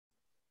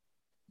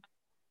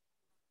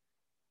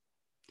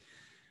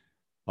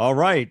All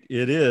right,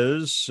 it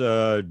is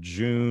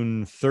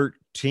June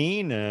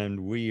 13,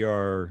 and we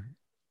are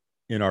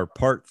in our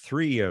part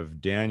three of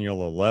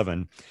Daniel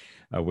 11.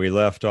 We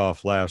left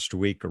off last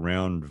week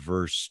around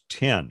verse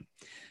 10.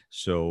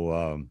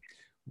 So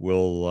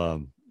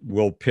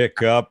we'll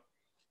pick up.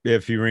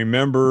 If you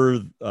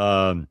remember,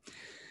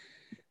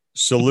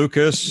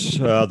 Seleucus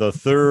the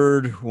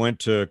third went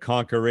to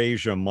conquer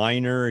Asia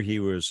Minor. He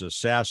was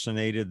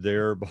assassinated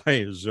there by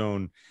his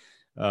own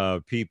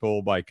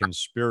people, by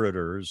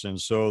conspirators.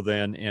 And so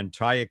then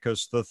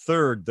Antiochus the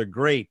third, the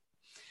Great,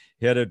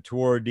 headed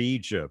toward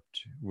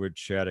Egypt,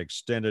 which had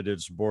extended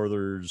its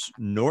borders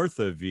north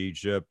of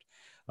Egypt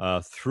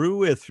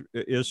through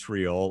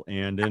Israel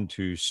and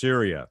into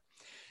Syria.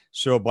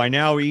 So by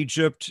now,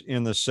 Egypt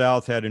in the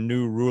south had a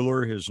new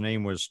ruler. His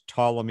name was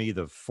Ptolemy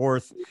the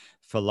Fourth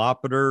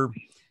Philopater.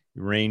 He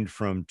reigned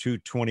from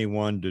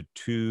 221 to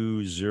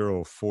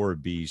 204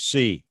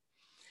 BC.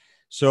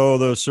 So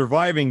the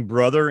surviving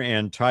brother,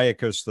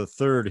 Antiochus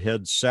III,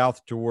 heads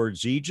south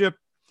towards Egypt,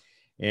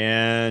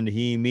 and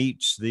he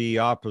meets the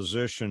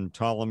opposition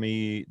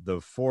Ptolemy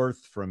IV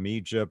from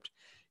Egypt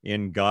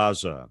in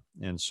Gaza.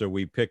 And so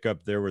we pick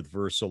up there with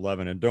verse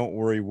 11. And don't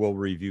worry, we'll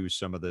review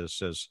some of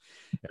this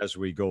as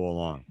we go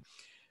along.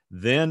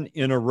 Then,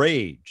 in a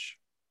rage,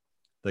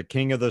 the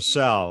king of the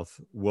south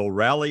will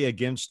rally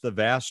against the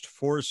vast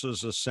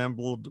forces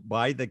assembled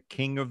by the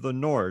king of the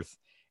north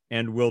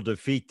and will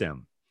defeat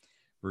them.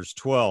 Verse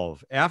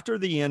 12, after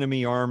the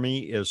enemy army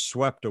is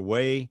swept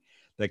away,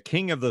 the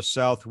king of the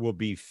south will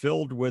be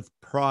filled with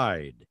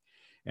pride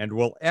and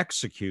will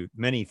execute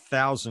many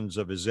thousands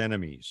of his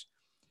enemies,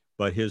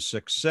 but his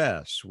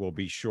success will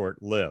be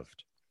short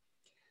lived.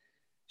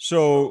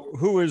 So,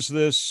 who is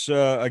this?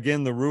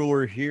 Again, the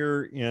ruler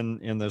here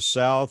in the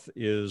south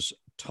is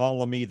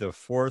Ptolemy the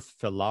Fourth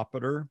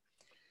Philopater.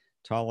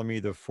 Ptolemy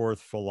the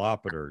Fourth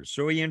Philopater.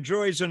 So he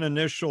enjoys an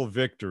initial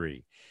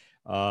victory.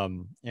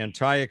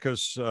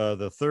 Antiochus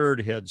the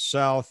third heads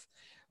south,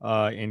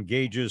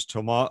 engages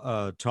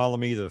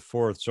Ptolemy the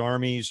Fourth's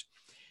armies,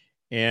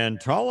 and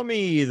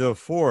Ptolemy the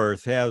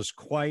Fourth has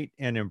quite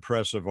an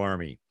impressive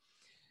army.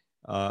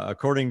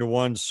 According to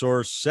one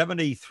source,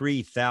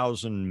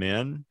 73,000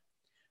 men,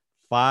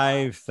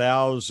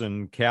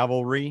 5,000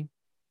 cavalry,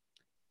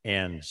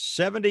 and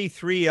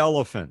 73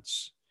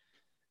 elephants.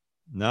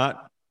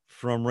 Not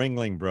from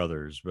Ringling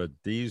Brothers, but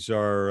these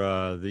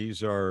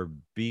are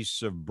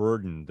beasts of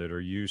burden that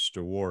are used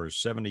to war.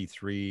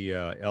 73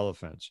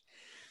 elephants.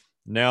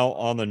 Now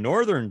on the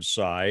northern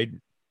side,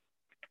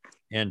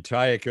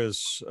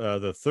 Antiochus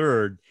the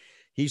third,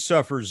 he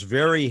suffers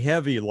very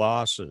heavy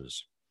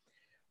losses.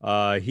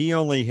 He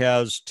only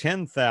has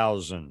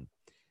 10,000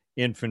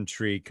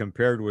 infantry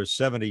compared with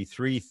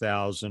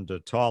 73,000 to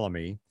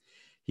Ptolemy.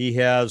 He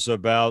has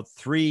about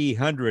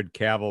 300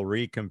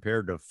 cavalry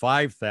compared to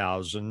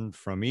 5,000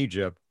 from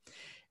Egypt.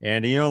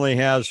 And he only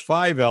has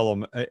five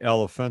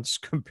elephants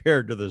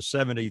compared to the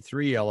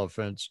 73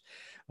 elephants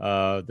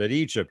that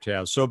Egypt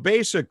has. So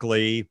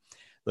basically,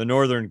 the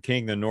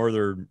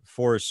northern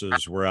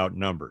forces were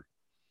outnumbered.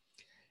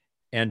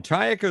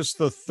 Antiochus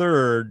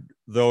III,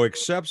 though,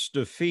 accepts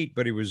defeat,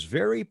 but he was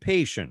very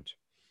patient.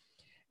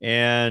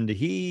 And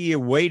he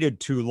waited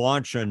to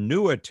launch a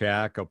new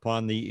attack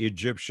upon the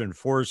Egyptian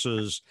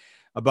forces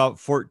about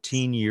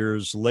 14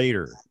 years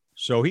later.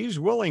 So he's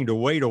willing to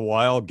wait a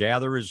while,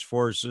 gather his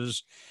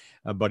forces,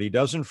 but he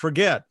doesn't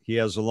forget. He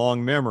has a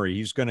long memory.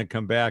 He's going to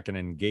come back and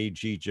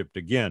engage Egypt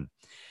again.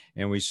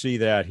 And we see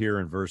that here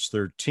in verse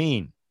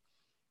 13.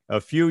 A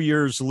few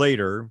years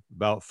later,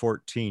 about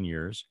 14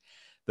 years,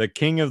 the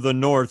king of the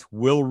north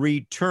will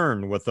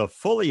return with a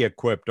fully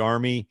equipped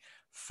army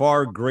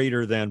far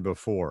greater than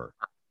before.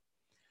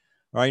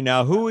 All right,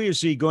 now who is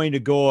he going to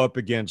go up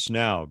against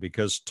now?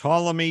 Because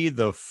Ptolemy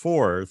the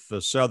Fourth,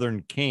 the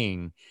southern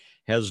king,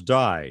 has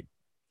died.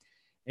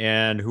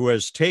 And who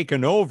has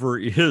taken over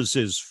is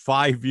his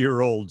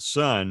 5-year-old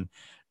son,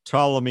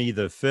 Ptolemy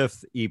the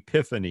Fifth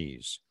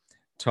Epiphanes.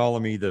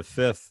 Ptolemy the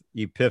Fifth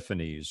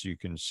Epiphanes. You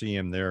can see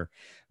him there,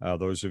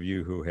 those of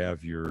you who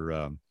have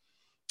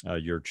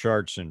your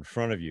charts in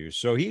front of you.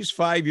 So he's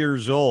 5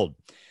 years old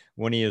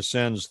when he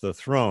ascends the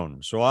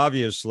throne. So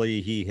obviously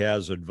he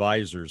has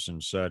advisors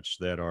and such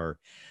that are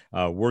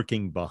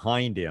working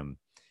behind him,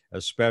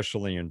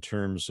 especially in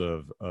terms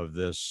of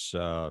this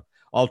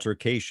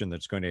altercation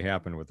that's going to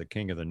happen with the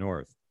king of the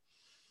north.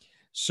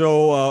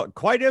 So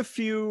quite a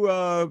few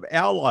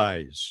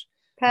allies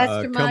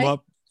Pastor come Mike,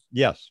 up.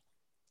 Yes.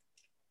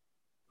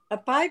 a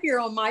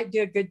 5-year-old might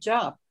do a good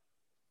job.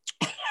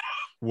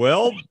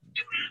 Well,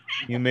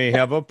 you may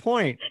have a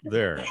point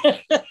there.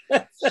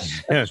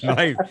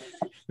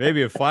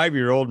 Maybe a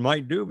 5-year-old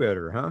might do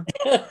better, huh?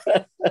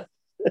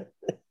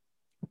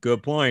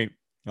 Good point.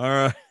 All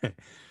right.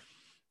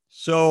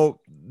 So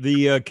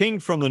the king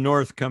from the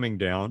north coming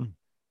down,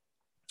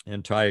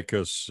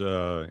 Antiochus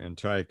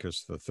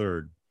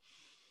III,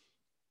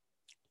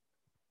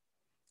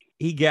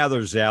 he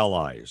gathers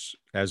allies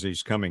as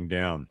he's coming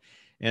down.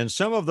 And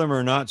some of them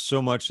are not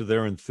so much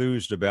they're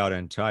enthused about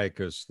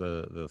Antiochus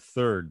the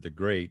third, the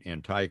great,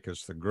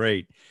 Antiochus the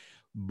Great,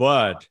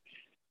 but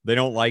they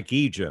don't like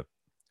Egypt.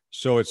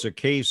 So it's a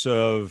case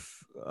of,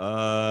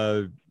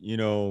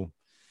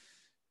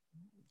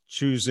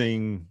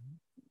 choosing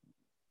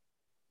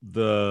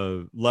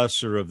the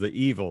lesser of the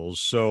evils.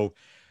 So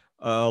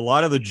a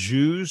lot of the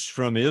Jews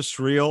from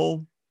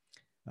Israel,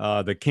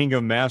 the king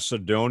of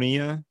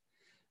Macedonia,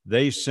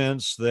 they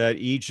sense that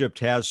Egypt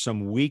has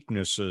some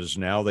weaknesses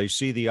now. They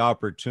see the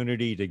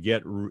opportunity to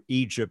get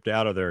Egypt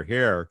out of their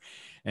hair,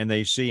 and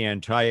they see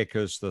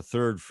Antiochus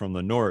III from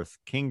the north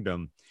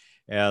kingdom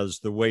as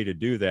the way to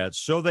do that.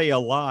 So they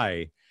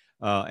ally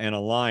and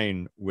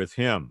align with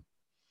him.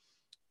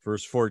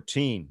 Verse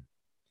 14,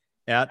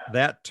 at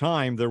that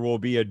time there will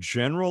be a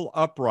general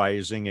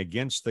uprising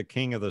against the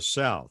king of the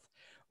south.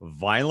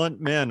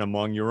 Violent men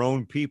among your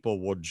own people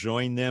will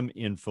join them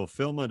in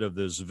fulfillment of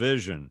this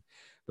vision,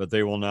 but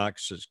they will not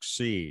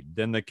succeed.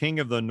 Then the king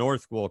of the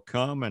north will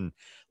come and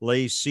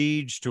lay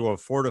siege to a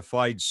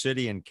fortified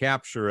city and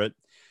capture it.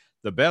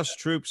 The best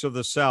troops of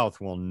the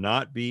south will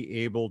not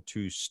be able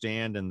to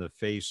stand in the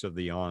face of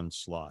the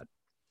onslaught.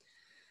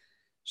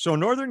 So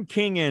northern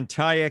king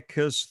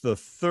Antiochus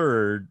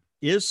III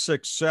is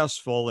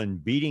successful in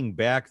beating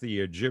back the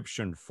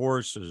Egyptian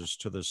forces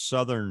to the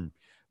southern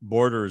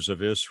borders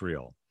of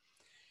Israel.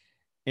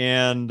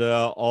 And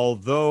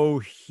although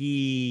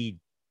he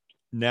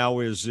now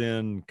is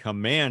in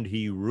command,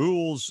 he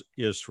rules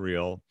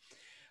Israel,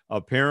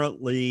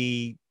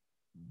 apparently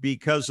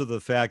because of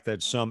the fact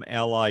that some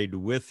allied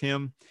with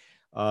him,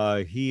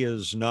 he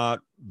is not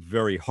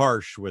very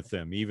harsh with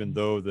them, even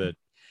though that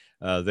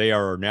they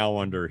are now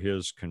under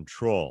his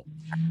control.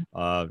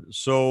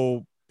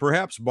 So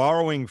perhaps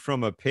borrowing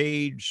from a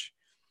page,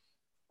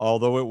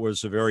 although it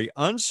was a very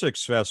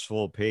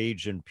unsuccessful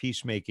page in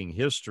peacemaking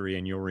history,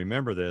 and you'll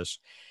remember this,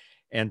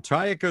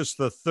 Antiochus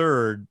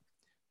III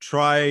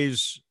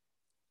tries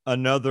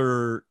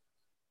another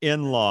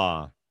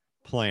in-law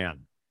plan.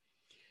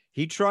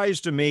 He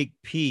tries to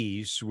make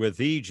peace with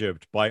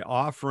Egypt by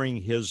offering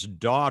his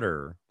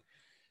daughter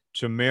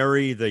to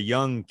marry the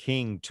young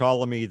king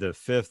Ptolemy V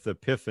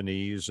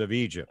Epiphanes of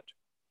Egypt.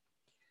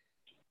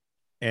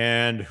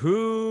 And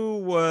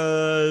who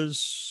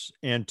was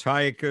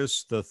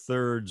Antiochus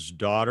III's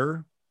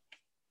daughter?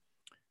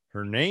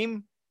 Her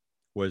name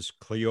was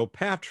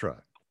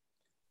Cleopatra,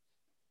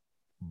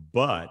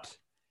 but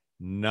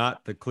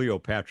not the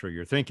Cleopatra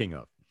you're thinking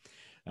of.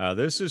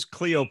 This is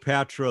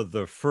Cleopatra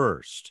the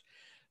First.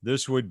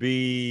 This would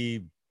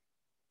be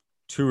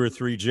 2 or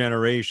 3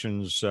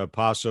 generations,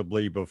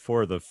 possibly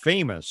before the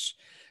famous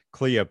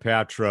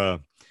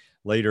Cleopatra,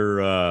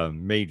 later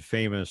made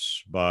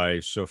famous by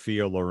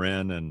Sophia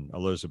Loren and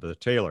Elizabeth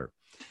Taylor.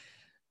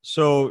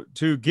 So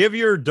to give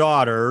your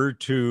daughter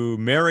to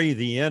marry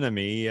the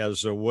enemy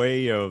as a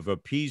way of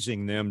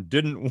appeasing them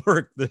didn't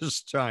work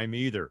this time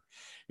either.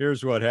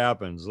 Here's what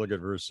happens. Look at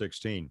verse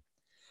 16.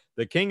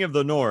 The king of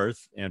the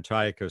north,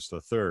 Antiochus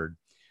III,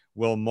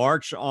 will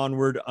march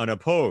onward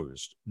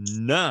unopposed.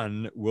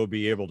 None will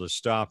be able to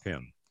stop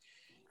him.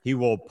 He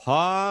will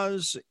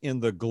pause in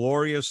the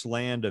glorious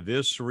land of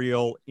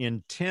Israel,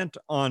 intent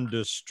on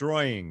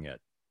destroying it.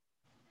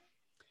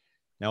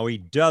 Now, he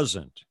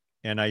doesn't.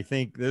 And I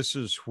think this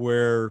is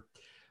where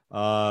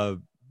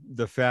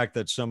the fact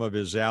that some of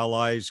his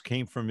allies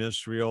came from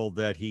Israel,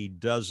 that he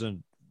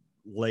doesn't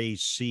lay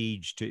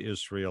siege to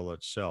Israel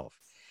itself.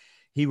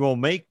 He will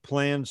make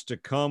plans to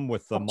come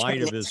with the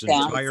might of his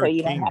entire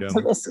kingdom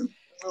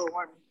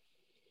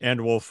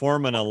and will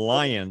form an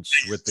alliance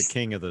with the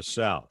king of the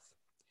south.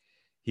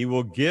 He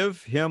will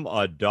give him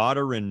a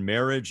daughter in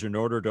marriage in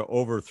order to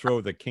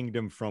overthrow the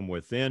kingdom from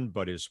within,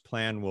 but his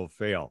plan will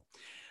fail.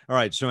 All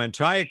right, so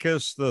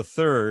Antiochus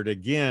III,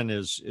 again,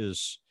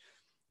 is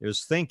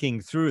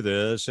thinking through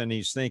this, and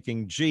he's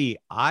thinking, gee,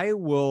 I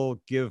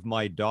will give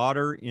my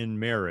daughter in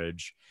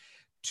marriage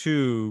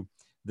to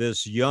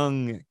this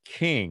young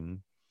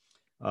king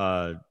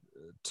in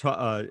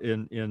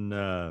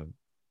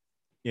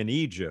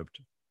Egypt,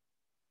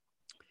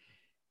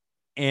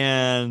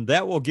 and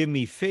that will give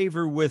me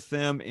favor with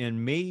them.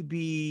 And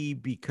maybe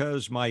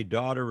because my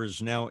daughter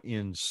is now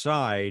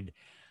inside,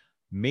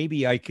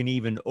 maybe I can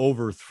even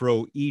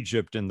overthrow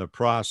Egypt in the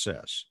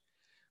process.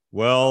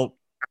 Well,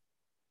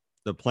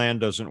 the plan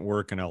doesn't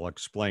work, and I'll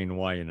explain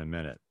why in a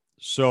minute.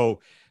 So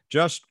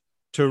just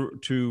to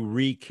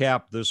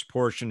recap this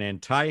portion,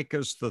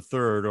 Antiochus III,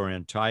 or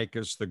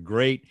Antiochus the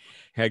Great,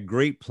 had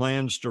great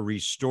plans to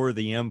restore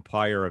the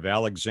empire of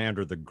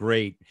Alexander the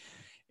Great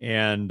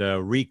and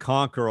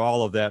reconquer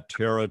all of that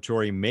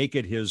territory, make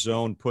it his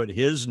own, put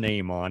his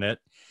name on it.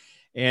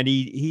 And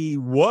he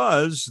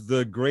was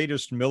the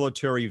greatest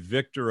military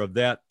victor of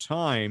that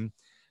time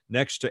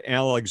next to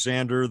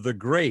Alexander the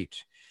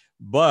Great.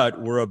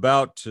 But we're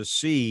about to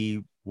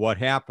see what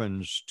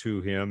happens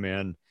to him,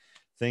 and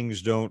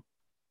things don't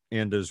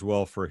end as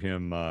well for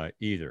him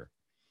either.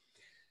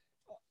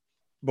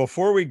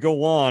 Before we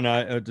go on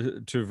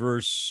to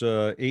verse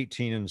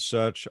 18 and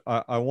such,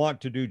 I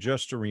want to do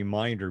just a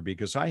reminder,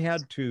 because I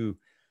had to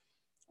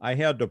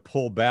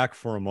pull back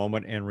for a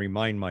moment and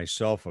remind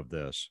myself of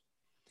this.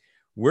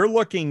 we're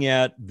looking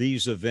at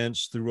these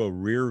events through a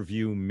rear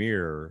view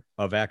mirror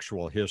of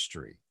actual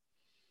history.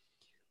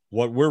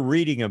 What we're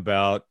reading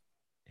about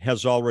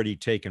has already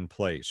taken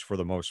place for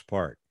the most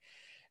part.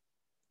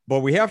 But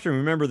we have to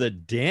remember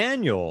that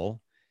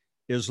Daniel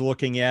is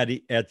looking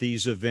at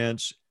these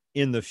events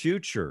in the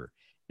future.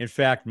 In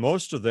fact,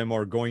 most of them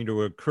are going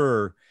to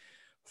occur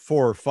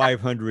 400 or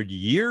 500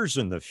 years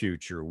in the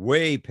future,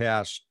 way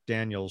past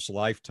Daniel's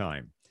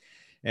lifetime.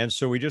 And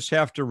so we just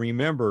have to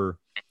remember,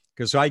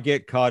 because I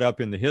get caught up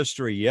in the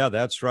history. Yeah,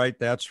 that's right.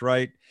 That's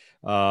right.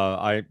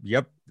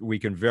 Yep, we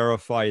can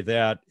verify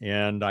that.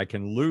 And I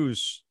can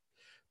lose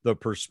the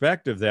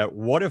perspective that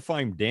what if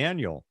I'm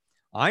Daniel?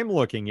 I'm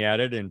looking at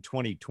it in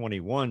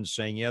 2021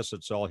 saying, yes,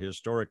 it's all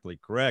historically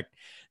correct.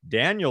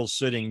 Daniel's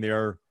sitting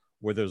there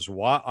with his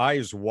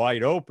eyes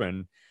wide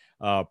open,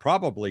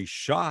 probably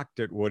shocked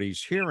at what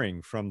he's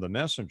hearing from the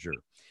messenger.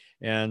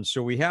 And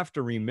so we have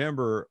to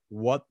remember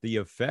what the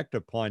effect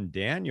upon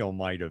Daniel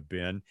might have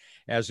been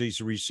as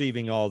he's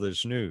receiving all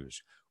this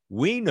news.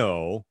 We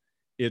know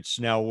it's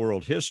now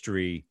world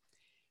history.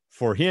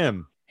 For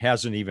him,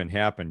 hasn't even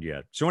happened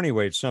yet. So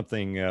anyway, it's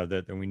something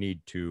that we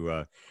need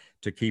to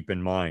keep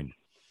in mind.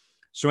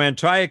 So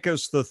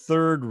Antiochus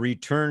III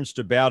returns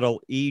to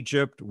battle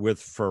Egypt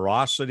with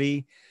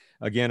ferocity,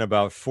 again,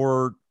 about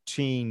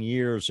 14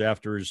 years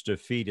after his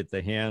defeat at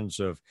the hands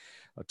of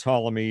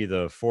Ptolemy IV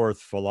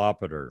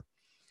Philopator.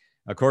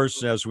 Of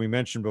course, as we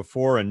mentioned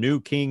before, a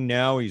new king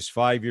now. He's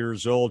 5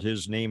 years old.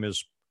 His name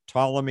is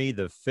Ptolemy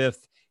V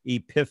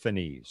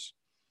Epiphanes.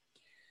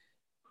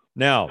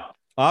 Now,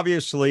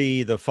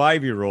 obviously, the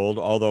 5-year-old,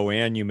 although,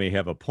 Anne, you may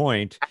have a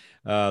point,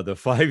 the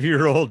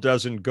 5-year-old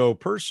doesn't go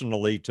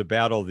personally to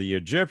battle the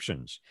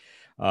Egyptians.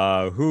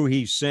 Who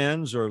he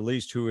sends, or at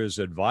least who his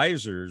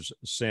advisors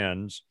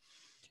sends,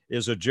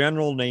 is a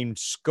general named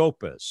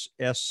Scopas,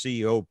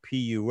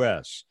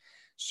 Scopus.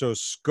 So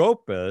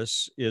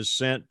Scopas is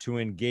sent to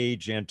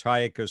engage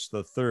Antiochus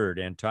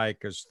III,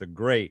 Antiochus the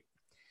Great.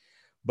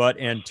 But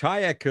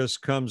Antiochus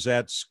comes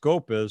at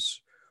Scopas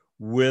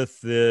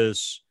with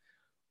this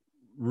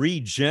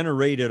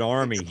regenerated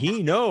army.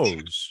 He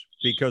knows,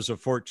 because of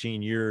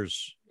 14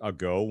 years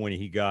ago when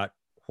he got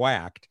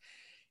whacked,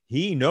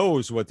 he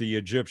knows what the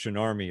Egyptian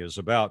army is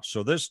about.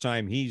 So this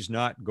time he's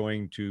not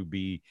going to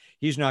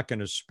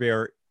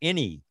spare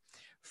any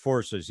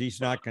forces.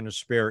 He's not going to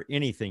spare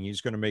anything.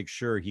 He's going to make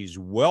sure he's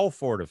well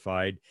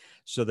fortified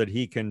so that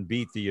he can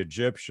beat the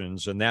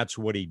Egyptians. And that's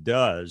what he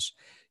does.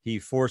 He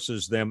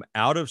forces them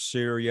out of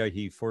Syria.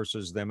 He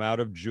forces them out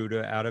of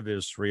Judah, out of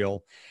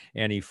Israel,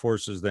 and he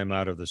forces them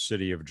out of the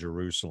city of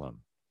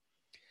Jerusalem.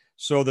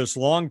 So this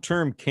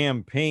long-term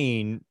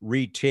campaign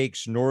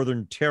retakes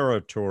northern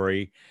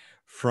territory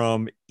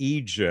from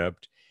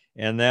Egypt,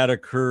 and that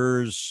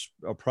occurs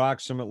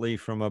approximately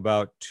from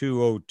about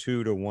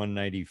 202 to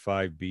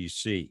 195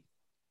 BC.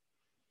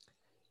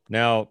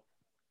 Now,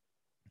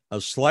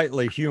 a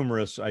slightly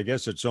humorous, I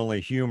guess it's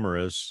only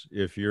humorous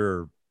if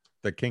you're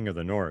the king of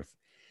the north.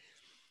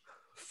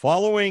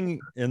 Following,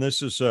 and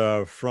this is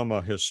from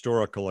a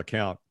historical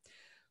account,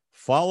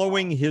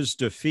 following his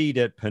defeat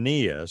at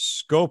Paneas,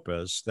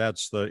 Scopas,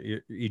 that's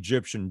the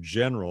Egyptian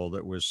general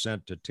that was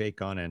sent to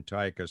take on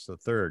Antiochus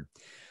III,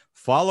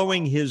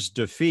 following his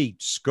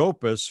defeat,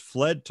 Scopas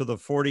fled to the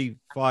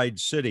fortified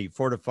city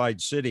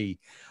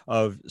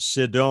of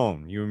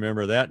Sidon. You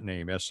remember that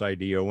name,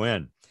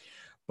 Sidon.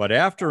 But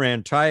after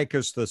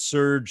Antiochus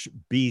III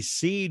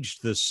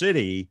besieged the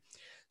city,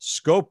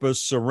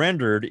 Scopas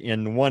surrendered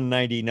in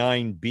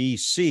 199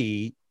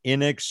 BC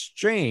in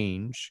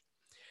exchange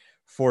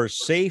for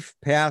safe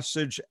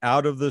passage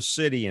out of the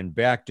city and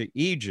back to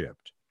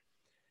Egypt.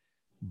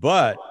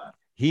 But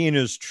he and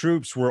his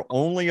troops were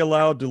only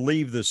allowed to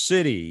leave the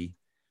city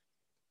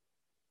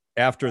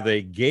after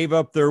they gave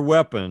up their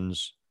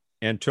weapons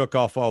and took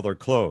off all their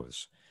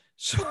clothes.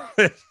 So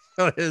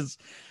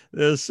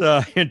this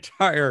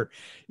entire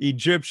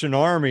Egyptian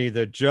army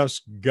that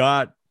just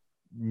got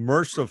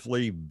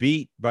mercifully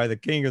beat by the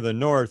king of the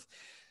north,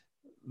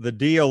 the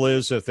deal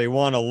is if they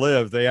want to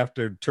live, they have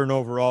to turn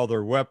over all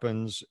their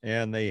weapons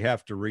and they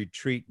have to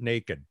retreat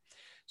naked.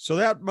 So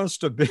that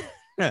must have been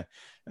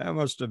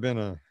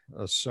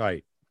a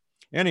sight.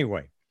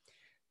 Anyway,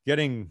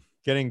 getting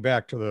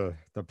back to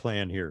the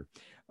plan here.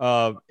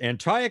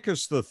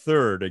 Antiochus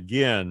III,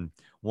 again,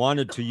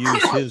 wanted to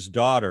use his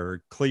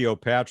daughter,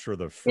 Cleopatra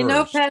the First. You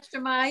know, Pastor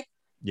Mike?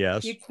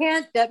 Yes. You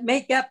can't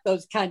make up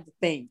those kinds of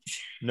things.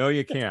 No,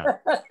 you can't.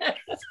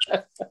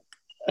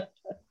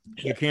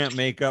 You can't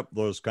make up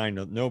those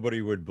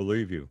nobody would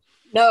believe you.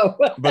 No.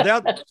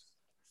 But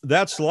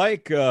that's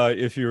like,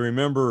 if you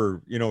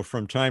remember,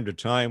 from time to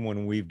time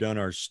when we've done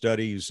our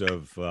studies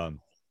of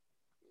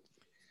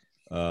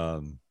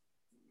St.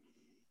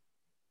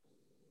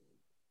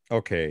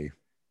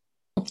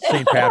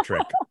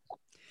 Patrick.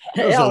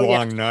 It was a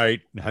long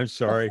night. I'm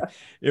sorry.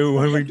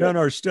 When we've done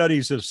our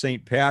studies of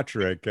St.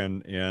 Patrick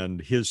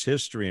and his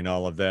history and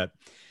all of that,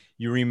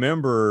 you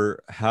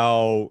remember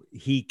how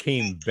he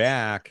came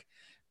back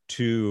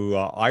to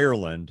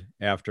Ireland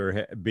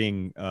after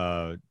being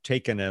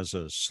taken as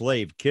a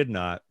slave,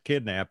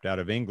 kidnapped out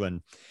of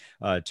England,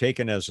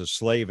 taken as a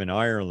slave in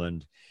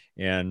Ireland,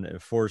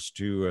 and forced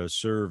to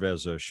serve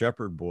as a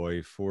shepherd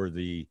boy for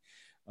the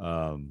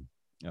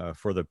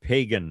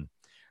pagan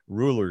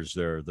rulers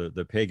there,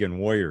 the pagan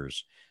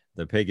warriors,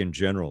 the pagan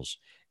generals.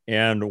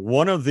 And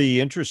one of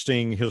the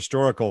interesting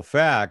historical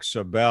facts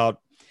about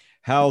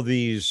how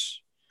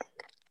these,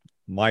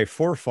 my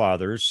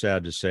forefathers,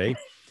 sad to say,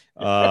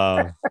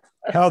 how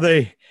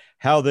they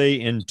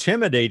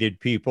intimidated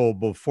people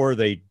before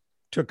they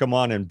took them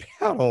on in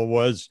battle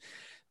was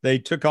they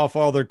took off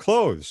all their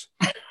clothes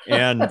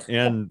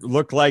and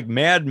looked like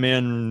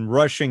madmen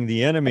rushing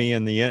the enemy,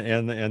 and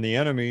the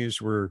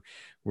enemies were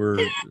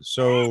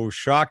so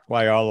shocked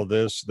by all of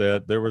this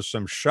that there was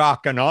some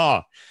shock and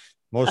awe,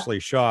 mostly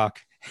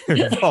shock,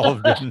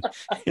 involved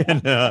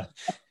in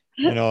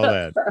all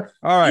that.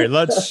 All right,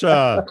 let's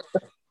I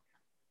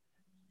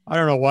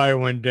don't know why I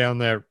went down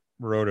that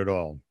road at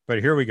all, but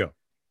here we go.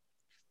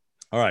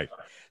 All right.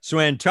 So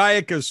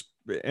Antiochus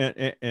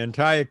plan,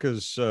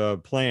 Antiochus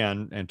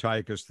III,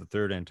 Antiochus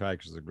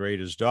the Great,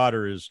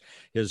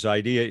 his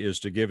idea is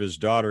to give his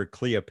daughter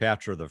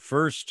Cleopatra the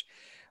First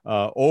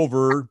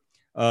over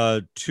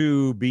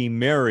to be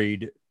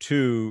married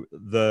to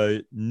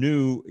the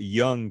new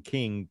young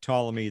king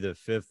Ptolemy the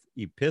Fifth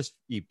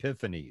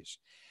Epiphanes,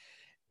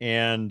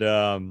 and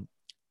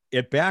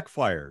it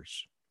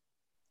backfires.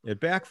 It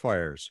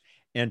backfires.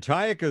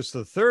 Antiochus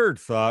III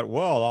thought,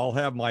 well, I'll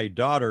have my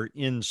daughter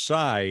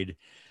inside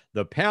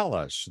the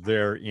palace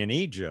there in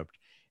Egypt,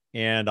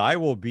 and I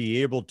will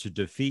be able to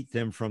defeat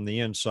them from the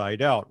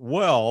inside out.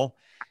 Well,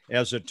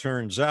 as it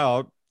turns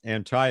out,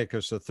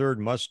 Antiochus III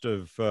must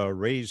have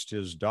raised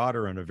his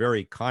daughter in a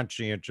very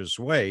conscientious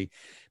way,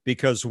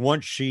 because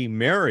once she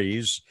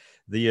marries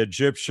the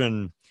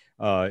Egyptian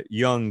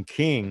young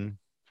king,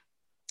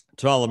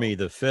 Ptolemy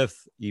V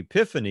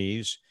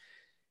Epiphanes,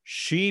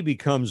 she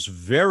becomes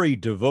very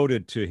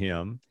devoted to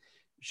him.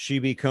 She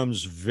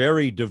becomes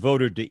very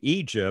devoted to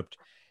Egypt.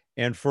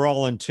 And for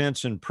all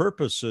intents and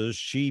purposes,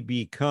 she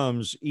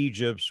becomes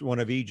one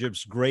of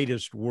Egypt's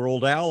greatest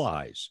world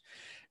allies.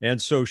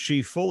 And so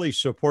she fully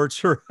supports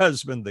her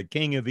husband, the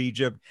king of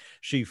Egypt.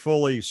 She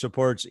fully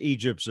supports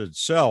Egypt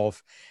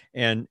itself.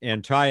 And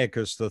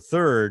Antiochus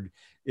III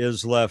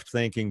is left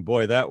thinking,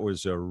 boy, that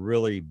was a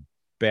really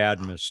bad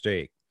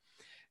mistake.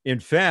 In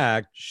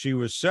fact, she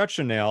was such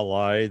an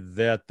ally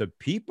that the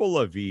people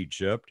of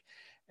Egypt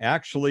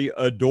actually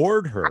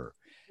adored her,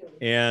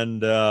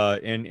 and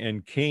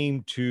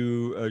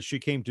she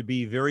came to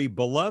be very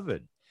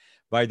beloved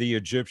by the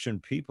Egyptian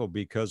people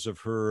because of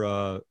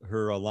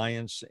her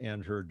alliance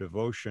and her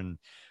devotion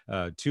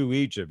to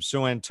Egypt.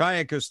 So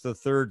Antiochus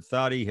III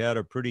thought he had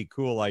a pretty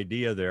cool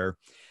idea there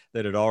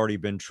that had already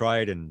been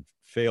tried and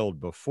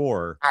failed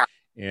before,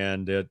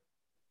 and it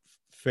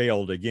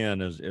failed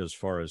again as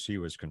far as he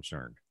was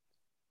concerned.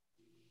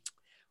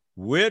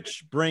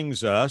 Which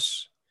brings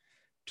us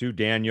to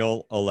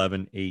Daniel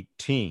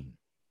 11:18.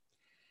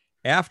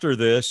 After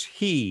this,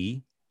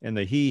 he, and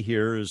the he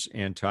here is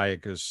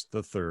Antiochus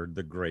III,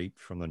 the Great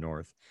from the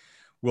north,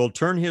 will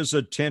turn his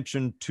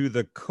attention to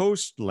the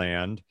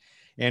coastland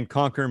and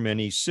conquer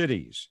many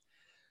cities.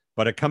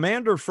 But a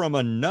commander from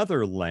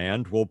another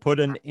land will put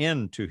an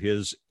end to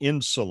his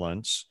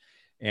insolence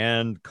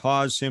and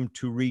cause him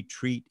to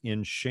retreat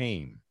in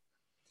shame.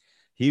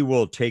 He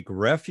will take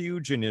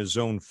refuge in his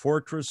own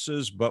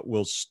fortresses, but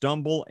will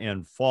stumble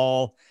and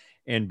fall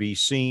and be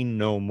seen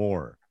no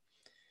more.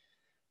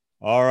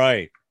 All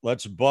right,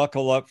 let's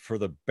buckle up for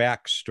the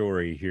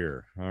backstory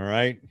here. All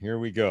right, here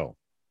we go.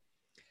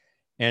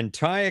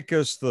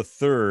 Antiochus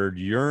III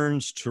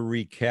yearns to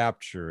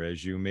recapture,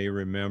 as you may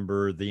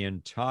remember, the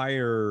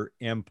entire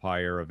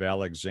empire of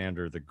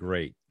Alexander the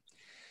Great.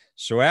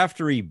 So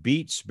after he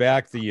beats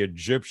back the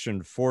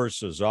Egyptian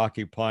forces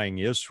occupying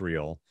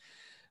Israel,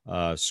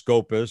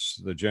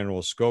 Scopas, the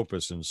general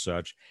Scopas and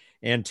such,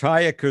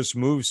 Antiochus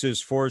moves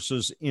his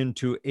forces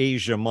into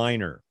Asia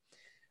Minor.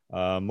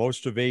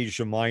 Most of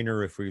Asia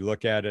Minor, if we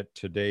look at it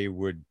today,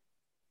 would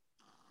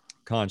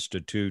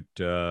constitute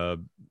a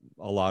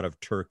lot of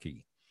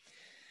Turkey.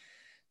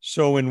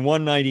 So in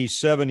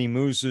 197, he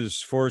moves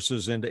his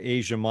forces into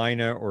Asia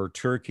Minor or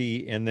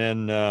Turkey, and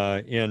then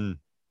in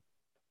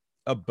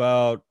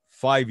about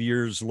 5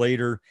 years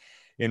later,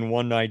 in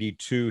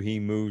 192, he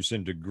moves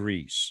into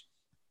Greece.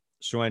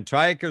 So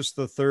Antiochus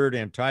III,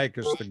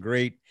 Antiochus the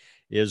Great,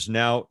 is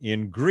now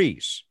in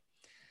Greece.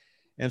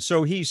 And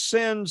so he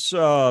sends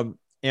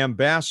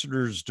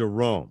ambassadors to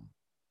Rome,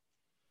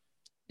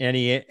 and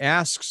he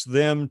asks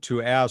them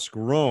to ask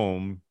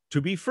Rome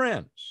to be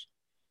friends.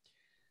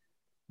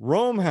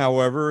 Rome,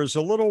 however, is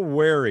a little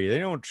wary. They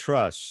don't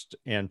trust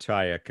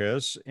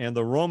Antiochus, and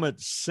the Roman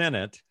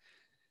Senate,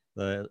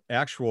 the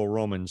actual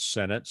Roman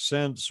Senate,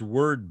 sends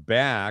word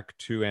back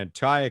to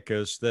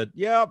Antiochus that,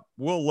 yeah,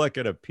 we'll look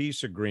at a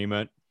peace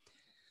agreement,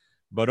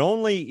 but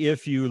only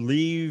if you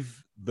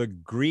leave the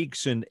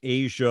Greeks in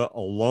Asia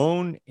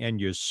alone and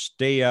you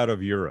stay out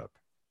of Europe.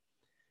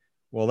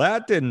 Well,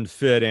 that didn't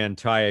fit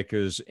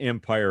Antiochus'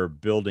 empire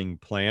building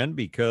plan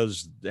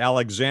because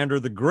Alexander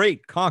the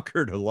Great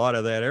conquered a lot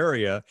of that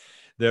area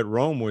that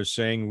Rome was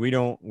saying we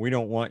don't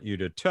want you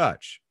to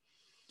touch.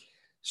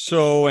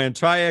 So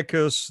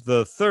Antiochus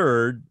the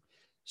Third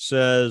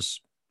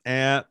says,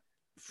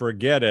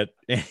 forget it.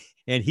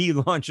 And he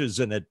launches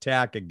an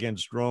attack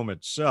against Rome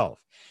itself.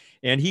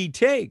 And he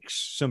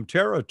takes some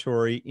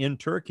territory in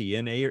Turkey,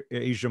 in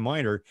Asia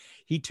Minor.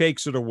 He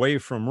takes it away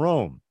from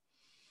Rome.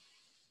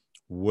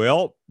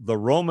 Well, the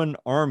Roman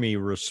army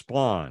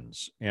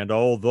responds. And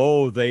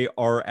although they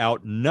are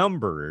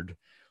outnumbered,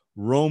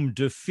 Rome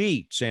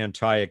defeats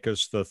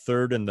Antiochus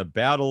III in the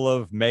Battle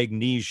of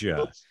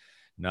Magnesia.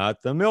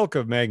 Not the milk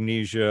of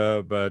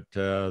Magnesia, but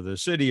the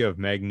city of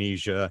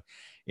Magnesia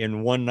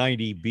in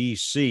 190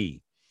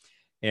 BC.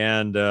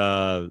 And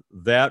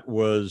that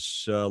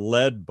was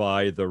led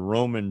by the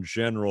Roman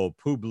general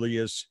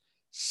Publius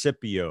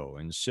Scipio,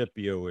 and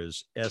Scipio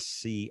is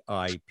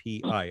Scipio,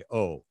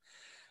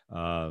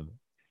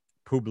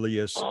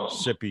 Publius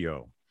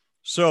Scipio.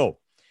 So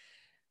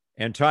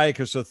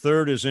Antiochus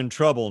III is in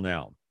trouble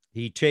now.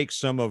 He takes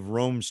some of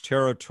Rome's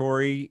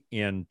territory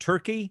in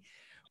Turkey.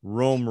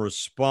 Rome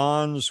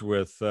responds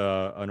with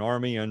an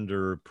army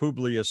under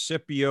Publius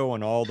Scipio,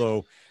 and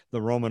although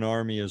the Roman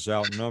army is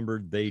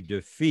outnumbered, they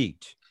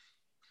defeat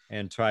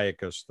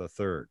Antiochus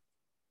III.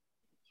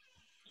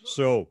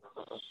 So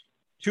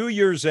 2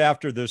 years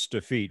after this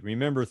defeat,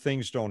 remember,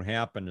 things don't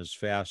happen as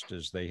fast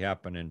as they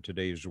happen in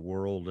today's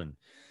world, and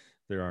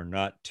there are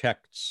not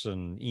texts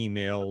and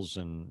emails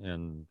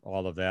and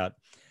all of that.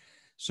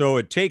 So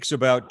it takes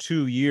about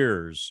 2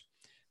 years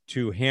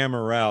to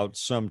hammer out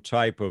some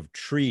type of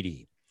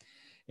treaty.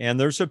 And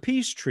there's a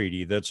peace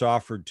treaty that's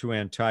offered to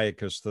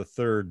Antiochus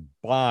III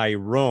by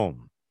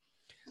Rome.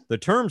 The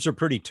terms are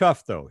pretty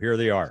tough, though. Here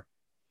they are.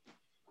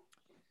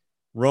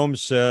 Rome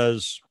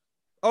says,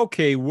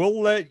 okay,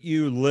 we'll let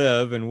you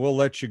live and we'll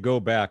let you go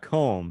back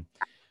home,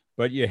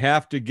 but you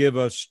have to give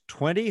us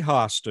 20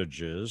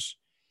 hostages,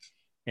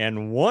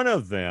 and one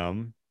of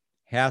them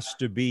has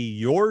to be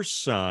your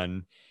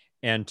son,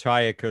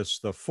 Antiochus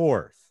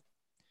IV.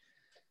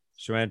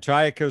 So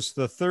Antiochus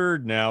III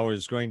now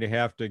is going to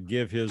have to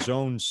give his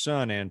own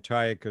son,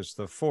 Antiochus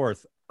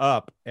IV,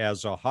 up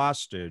as a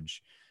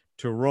hostage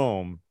to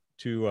Rome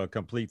to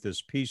complete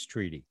this peace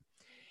treaty.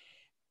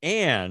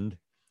 And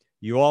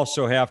you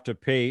also have to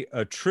pay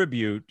a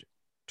tribute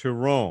to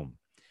Rome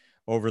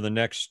over the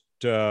next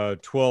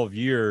 12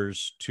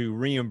 years to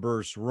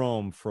reimburse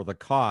Rome for the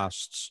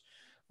costs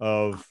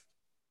of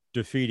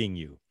defeating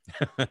you.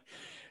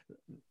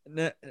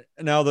 Now,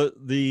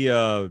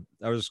 I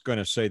was going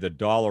to say the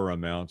dollar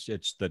amounts,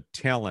 it's the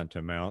talent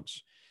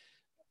amounts.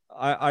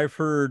 I've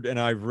heard and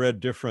I've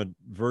read different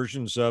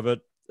versions of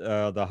it.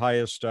 The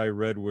highest I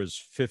read was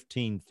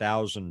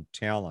 15,000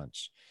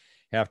 talents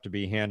have to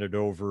be handed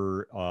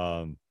over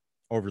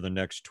the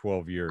next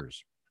 12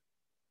 years.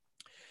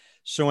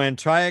 So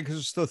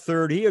Antiochus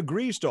III, he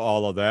agrees to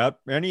all of that,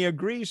 and he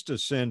agrees to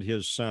send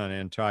his son,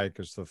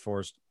 Antiochus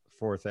IV,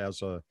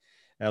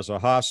 as a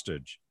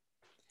hostage.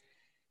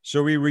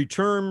 So he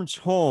returns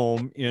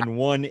home in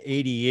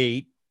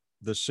 188,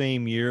 the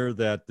same year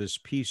that this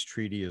peace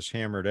treaty is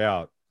hammered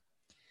out.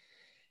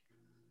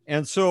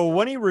 And so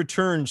when he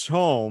returns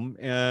home,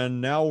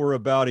 and now we're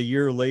about a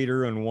year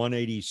later in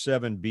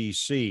 187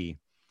 BC,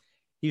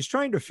 he's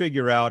trying to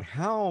figure out,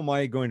 how am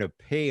I going to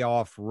pay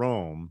off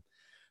Rome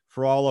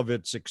for all of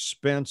its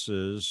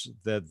expenses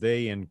that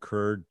they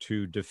incurred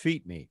to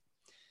defeat me?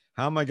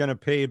 How am I going to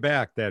pay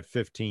back that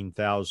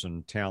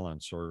 15,000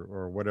 talents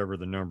or whatever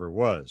the number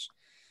was?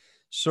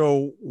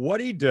 So what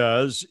he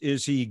does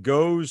is he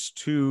goes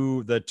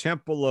to the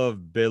temple of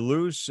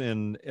Belus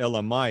in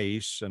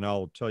Elymais, and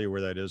I'll tell you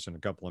where that is in a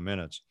couple of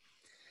minutes.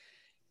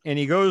 And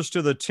he goes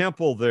to the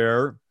temple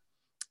there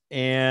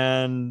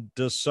and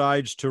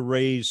decides to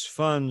raise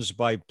funds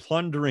by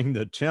plundering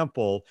the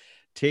temple,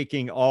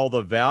 taking all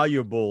the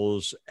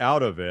valuables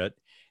out of it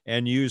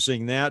and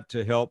using that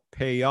to help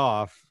pay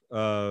off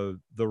the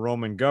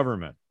Roman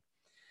government.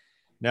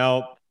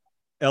 Now,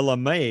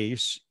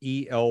 Elymais,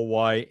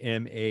 Elymais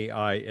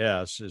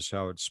is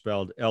how it's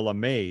spelled.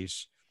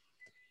 Elymais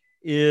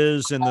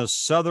is in the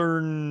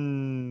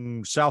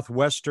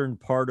southwestern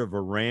part of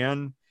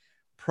Iran,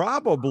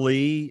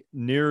 probably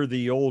near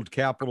the old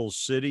capital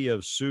city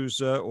of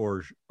Susa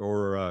or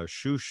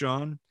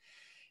Shushan,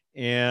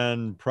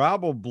 and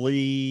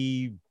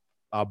probably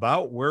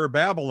about where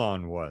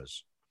Babylon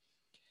was.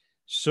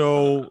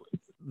 So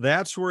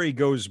that's where he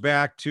goes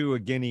back to.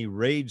 Again, he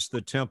raids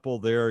the temple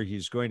there.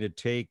 He's going to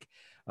take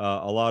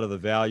a lot of the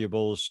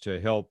valuables to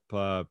help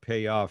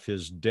pay off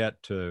his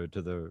debt to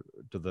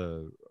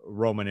the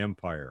Roman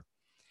Empire.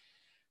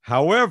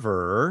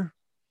 However,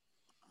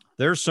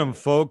 there's some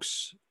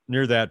folks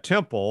near that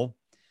temple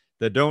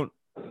that don't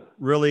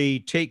really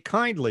take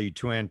kindly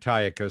to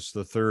Antiochus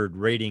III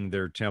raiding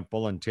their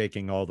temple and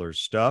taking all their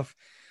stuff.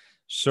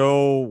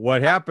 So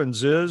what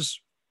happens is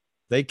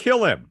they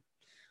kill him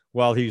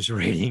while he's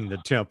raiding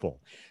the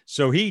temple.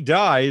 So he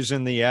dies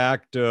in the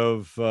act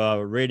of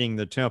raiding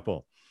the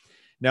temple.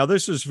 Now,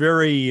 this is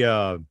very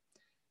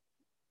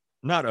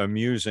not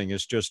amusing.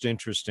 It's just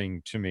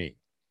interesting to me.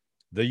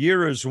 The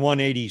year is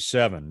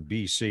 187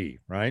 BC,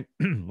 right?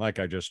 Like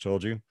I just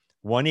told you,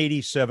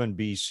 187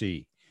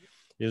 BC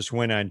is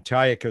when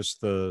Antiochus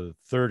the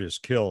Third is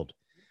killed.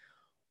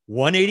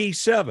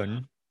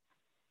 187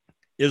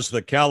 is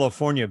the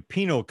California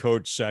Penal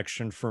Code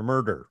section for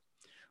murder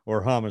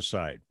or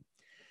homicide.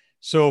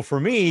 So for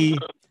me,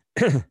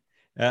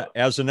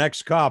 as an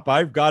ex-cop,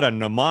 I've got a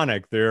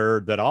mnemonic there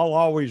that I'll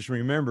always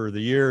remember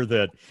the year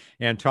that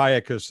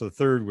Antiochus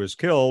III was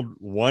killed,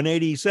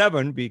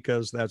 187,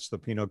 because that's the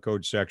Penal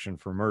Code section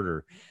for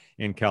murder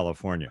in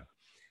California.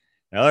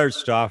 Now, there's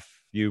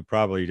stuff you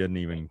probably didn't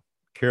even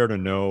care to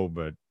know,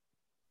 but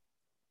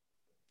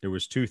it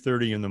was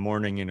 2:30 in the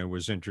morning, and it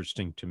was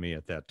interesting to me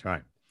at that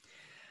time.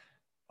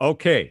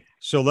 Okay,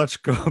 so let's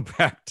go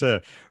back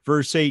to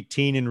verse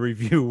 18 and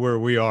review where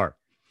we are.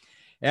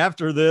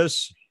 After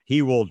this,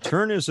 he will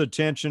turn his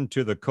attention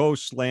to the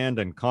coastland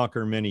and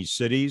conquer many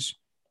cities,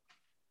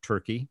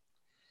 Turkey.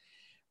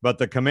 But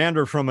the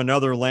commander from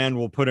another land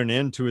will put an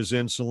end to his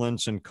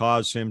insolence and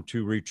cause him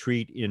to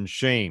retreat in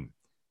shame.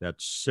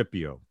 That's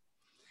Scipio.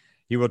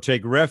 He will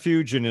take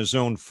refuge in his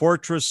own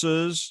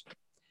fortresses,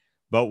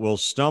 but will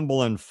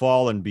stumble and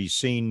fall and be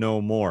seen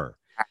no more.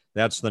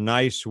 That's the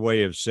nice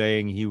way of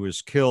saying he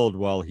was killed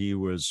while he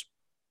was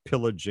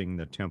pillaging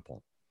the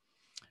temple.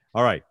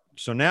 All right,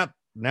 so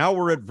now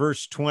we're at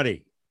verse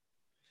 20.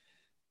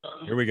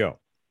 Here we go.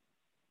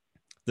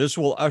 This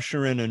will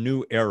usher in a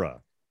new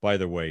era, by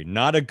the way,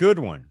 not a good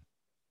one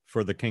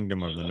for the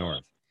kingdom of the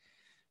north.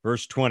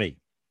 Verse 20,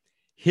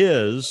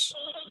 his,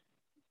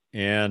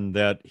 and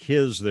that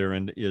his there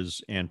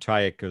is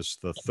Antiochus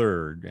the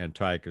Third,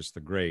 Antiochus the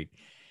Great.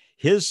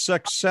 His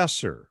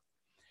successor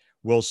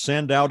will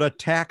send out a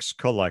tax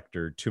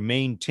collector to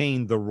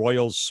maintain the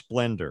royal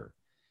splendor.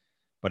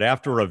 But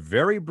after a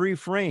very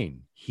brief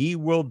reign, he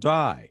will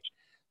die,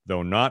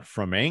 though not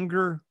from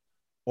anger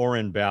or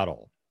in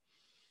battle.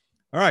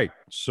 All right,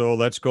 so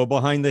let's go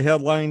behind the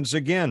headlines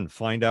again,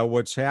 find out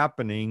what's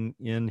happening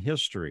in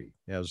history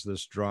as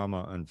this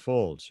drama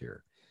unfolds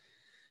here.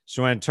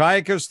 So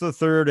Antiochus the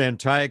Third,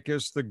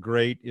 Antiochus the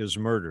Great, is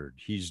murdered.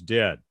 He's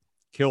dead,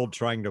 killed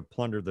trying to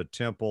plunder the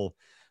temple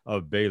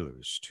of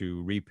Belus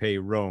to repay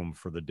Rome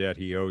for the debt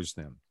he owes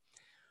them.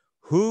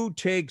 Who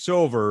takes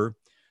over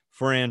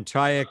for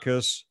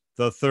Antiochus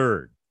the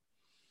Third?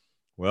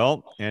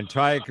 Well,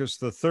 Antiochus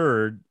the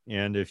Third,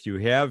 and if you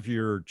have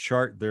your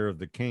chart there of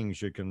the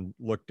kings, you can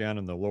look down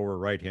in the lower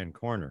right-hand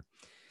corner.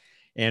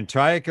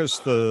 Antiochus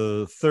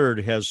the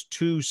Third has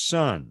two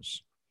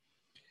sons,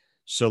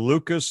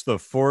 Seleucus the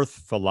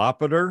Fourth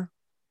Philopator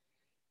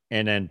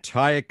and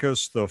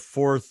Antiochus the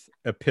Fourth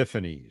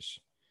Epiphanes.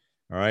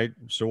 All right,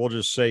 so we'll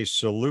just say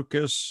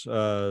Seleucus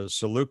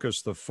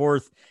the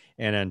Fourth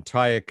and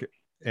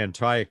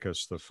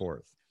Antiochus the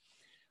Fourth.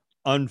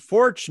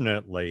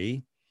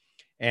 Unfortunately,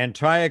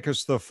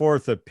 Antiochus the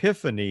Fourth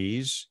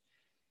Epiphanes,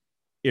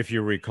 if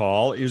you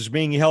recall, is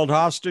being held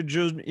hostage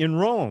in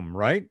Rome,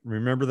 right?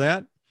 Remember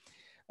that?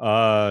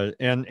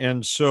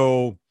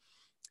 So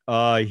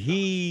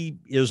he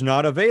is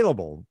not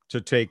available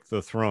to take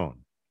the throne.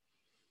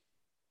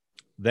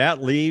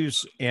 That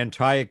leaves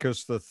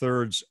Antiochus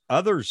III's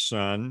other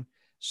son,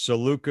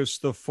 Seleucus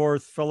the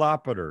Fourth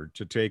Philopator,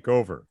 to take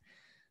over.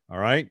 All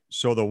right,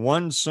 so the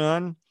one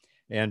son,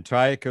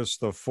 Antiochus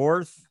the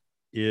Fourth,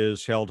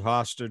 is held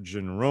hostage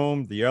in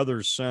Rome. The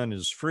other son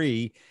is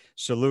free,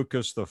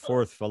 Seleucus the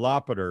Fourth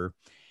Philopator,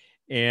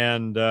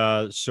 and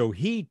so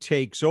he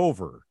takes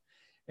over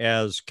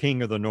as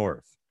king of the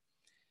north.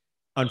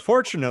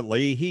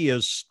 Unfortunately, he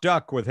is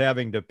stuck with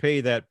having to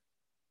pay that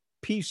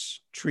peace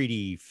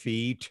treaty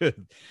fee to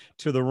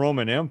the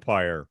Roman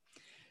Empire.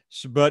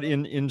 But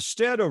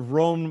instead of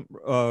Rome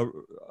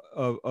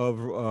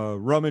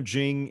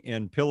rummaging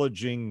and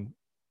pillaging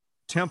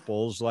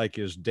temples like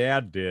his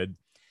dad did,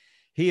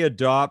 he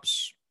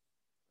adopts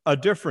a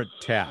different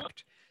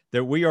tact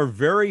that we are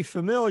very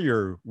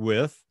familiar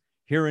with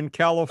here in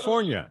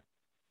California.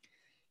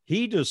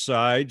 He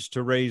decides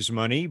to raise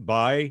money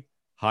by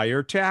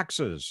higher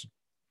taxes.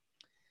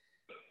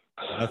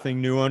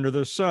 Nothing new under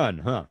the sun,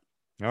 huh?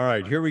 All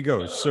right, here we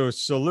go. So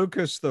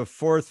Seleucus the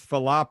Fourth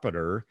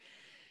Philopator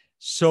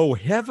so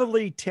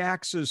heavily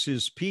taxes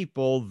his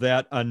people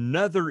that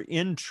another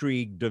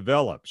intrigue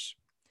develops.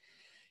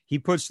 He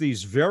puts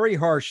these very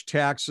harsh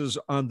taxes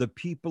on the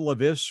people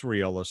of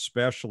Israel,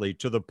 especially,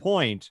 to the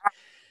point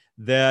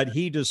that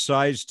he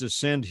decides to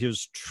send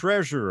his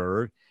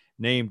treasurer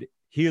named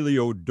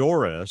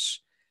Heliodorus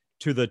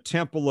to the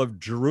temple of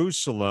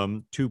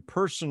Jerusalem to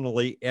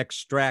personally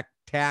extract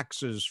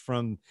taxes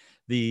from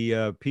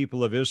the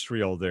people of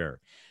Israel there.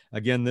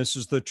 Again, this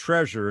is the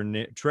treasurer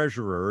named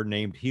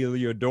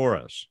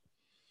Heliodorus.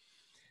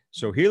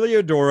 So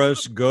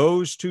Heliodorus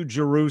goes to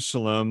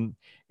Jerusalem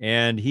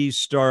and he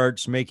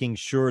starts making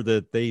sure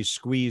that they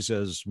squeeze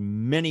as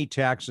many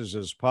taxes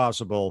as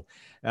possible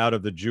out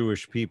of the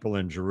Jewish people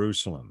in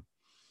Jerusalem.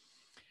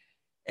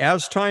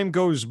 As time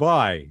goes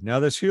by, now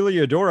this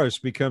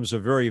Heliodorus becomes a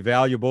very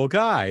valuable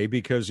guy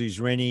because he's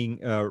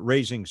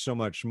raising so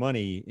much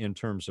money in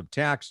terms of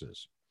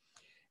taxes.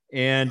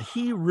 And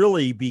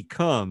Heliodorus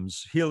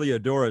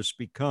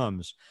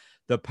becomes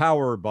the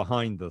power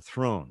behind the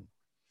throne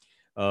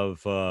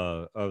of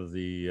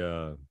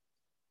the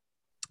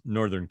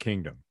Northern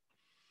Kingdom.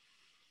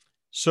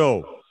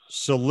 So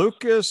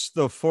Seleucus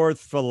the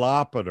Fourth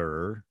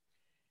Philopator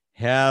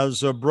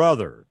has a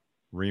brother.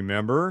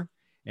 Remember,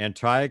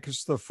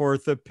 Antiochus the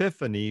Fourth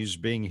Epiphanes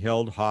being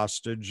held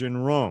hostage in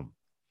Rome.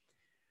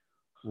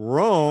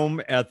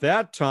 Rome at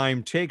that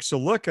time takes a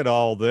look at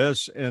all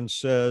this and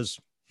says,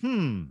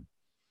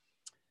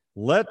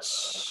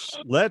 let's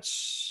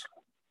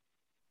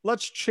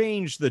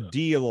change the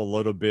deal a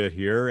little bit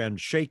here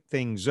and shake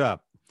things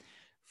up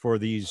for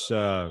these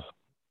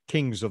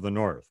kings of the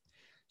north.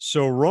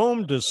 So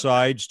Rome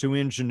decides to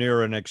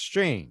engineer an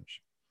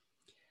exchange.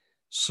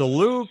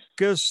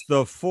 Seleucus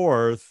the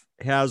Fourth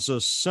has a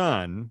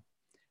son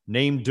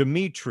named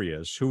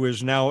Demetrius, who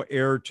is now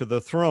heir to the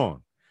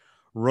throne.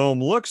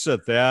 Rome looks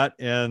at that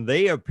and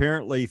they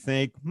apparently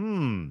think,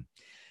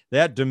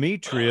 that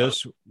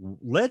Demetrius,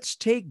 let's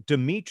take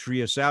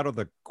Demetrius out of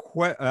the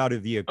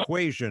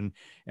equation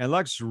and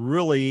let's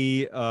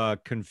really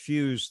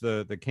confuse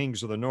the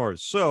kings of the north.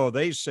 So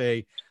they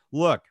say,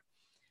 look,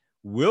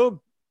 we'll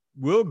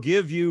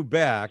give you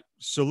back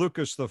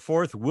Seleucus the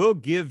Fourth. We'll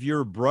give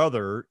your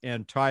brother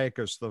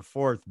Antiochus the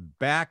Fourth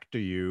back to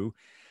you,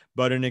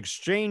 but in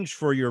exchange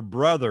for your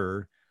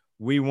brother,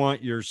 we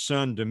want your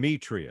son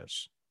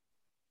Demetrius.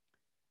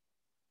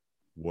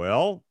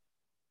 Well,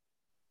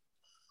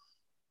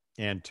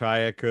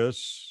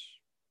 Antiochus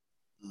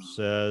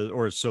says,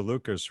 or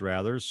Seleucus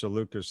rather,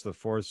 Seleucus the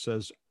Fourth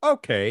says,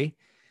 okay,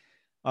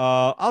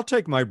 I'll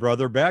take my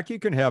brother back. You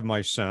can have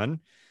my son.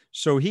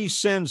 So he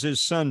sends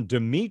his son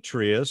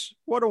Demetrius.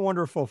 What a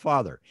wonderful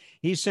father.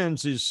 He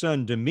sends his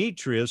son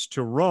Demetrius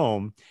to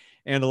Rome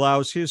and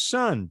allows his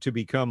son to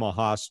become a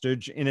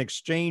hostage in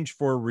exchange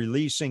for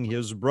releasing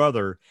his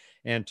brother,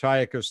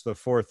 Antiochus the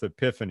Fourth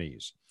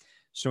Epiphanes.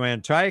 So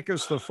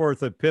Antiochus the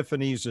Fourth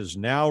Epiphanes is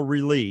now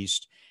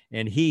released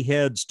and he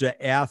heads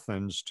to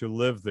Athens to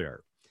live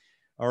there.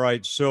 All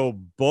right, so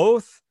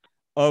both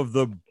of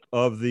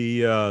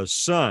the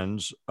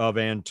sons of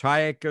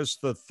Antiochus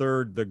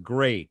III the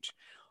Great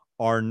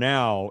are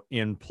now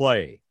in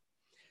play.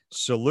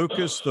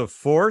 Seleucus the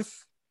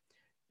Fourth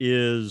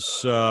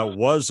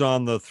was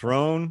on the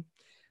throne.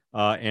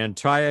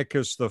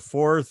 Antiochus the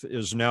Fourth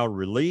is now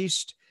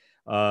released.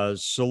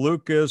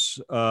 Seleucus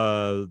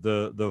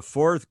the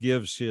Fourth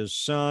gives his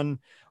son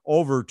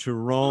over to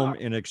Rome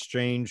in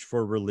exchange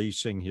for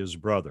releasing his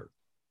brother.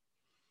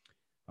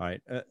 All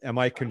right. Am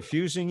I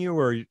confusing you,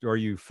 or are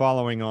you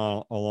following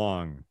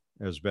along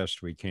as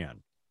best we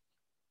can?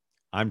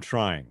 I'm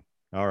trying.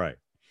 All right.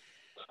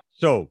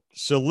 So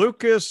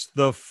Seleucus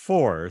the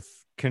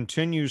Fourth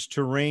continues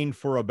to reign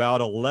for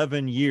about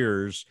 11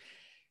 years,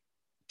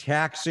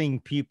 taxing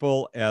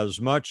people as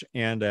much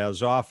and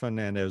as often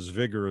and as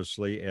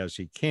vigorously as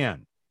he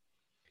can.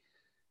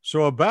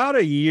 So about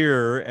a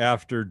year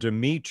after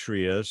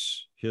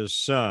Demetrius, his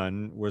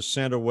son, was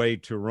sent away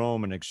to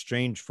Rome in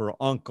exchange for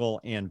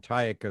uncle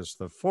Antiochus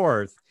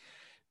IV,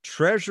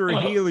 Treasurer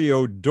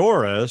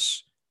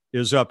Heliodorus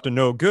is up to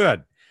no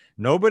good.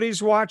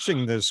 Nobody's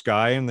watching this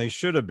guy, and they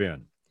should have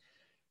been.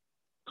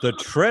 The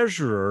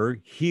treasurer,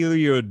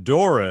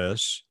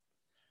 Heliodorus,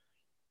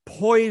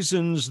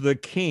 poisons the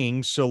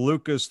king,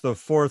 Seleucus IV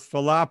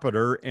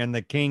Philopator, and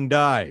the king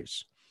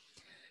dies.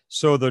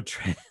 So the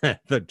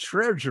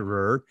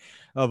treasurer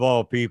of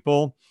all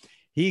people,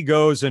 he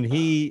goes and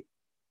he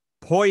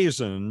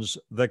poisons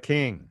the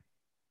king.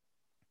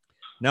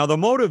 Now, the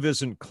motive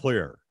isn't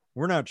clear.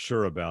 We're not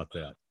sure about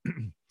that.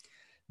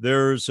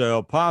 There's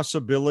a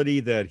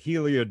possibility that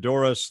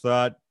Heliodorus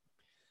thought,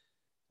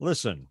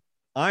 listen,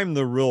 I'm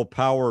the real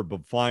power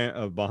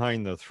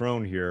behind the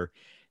throne here.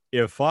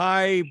 If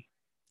I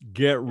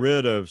get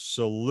rid of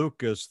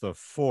Seleucus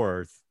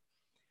IV,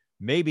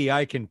 maybe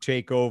I can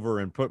take over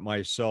and put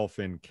myself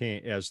in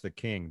as the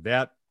king.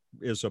 That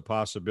is a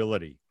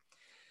possibility.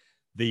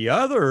 The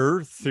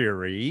other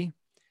theory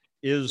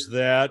is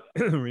that,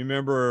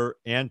 remember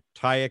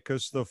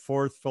Antiochus IV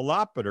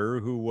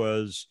Philopator, who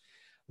was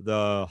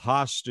the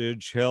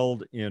hostage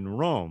held in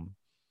Rome,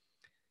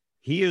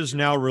 he is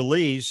now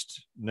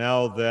released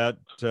now that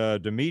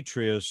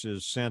Demetrius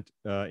is sent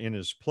in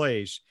his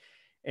place.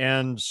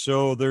 And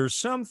so there's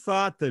some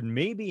thought that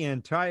maybe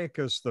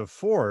Antiochus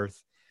IV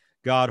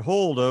got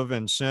hold of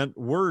and sent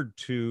word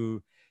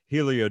to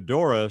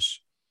Heliodorus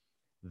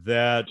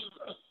that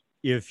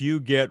if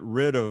you get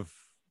rid of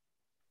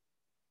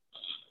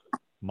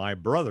my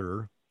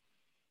brother,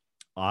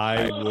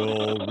 I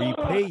will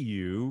repay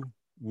you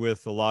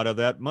with a lot of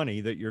that money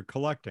that you're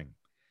collecting.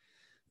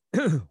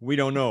 We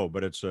don't know,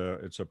 but it's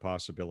a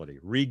possibility.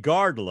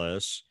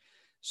 Regardless,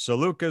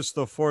 Seleucus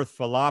IV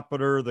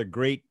Philopator, the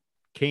great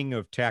king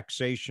of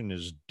taxation,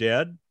 is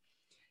dead,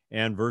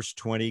 and verse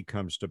 20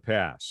 comes to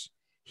pass.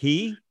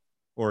 He,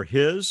 or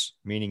his,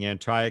 meaning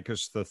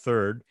Antiochus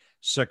III,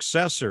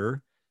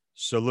 successor,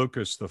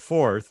 Seleucus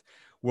IV,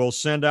 will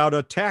send out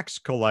a tax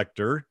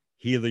collector,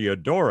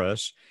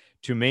 Heliodorus,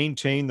 to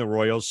maintain the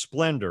royal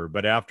splendor.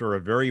 But after a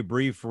very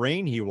brief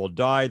reign, he will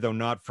die, though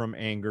not from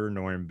anger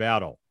nor in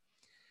battle.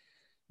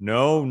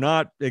 No,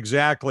 not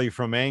exactly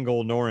from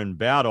anger nor in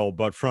battle,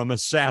 but from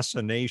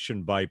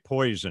assassination by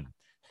poison.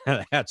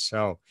 That's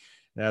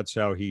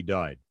how he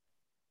died.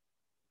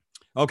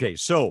 Okay,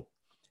 so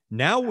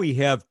now we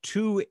have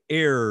two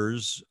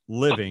heirs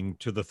living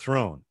to the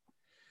throne.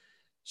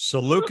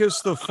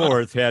 Seleucus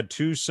IV had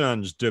two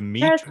sons, Pastor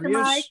Mike,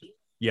 Demetrius.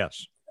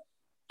 Yes.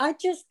 I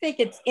just think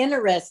it's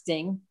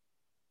interesting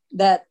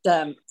that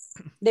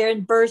they're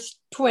in verse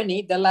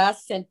 20, the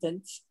last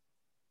sentence.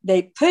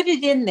 They put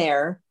it in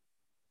there.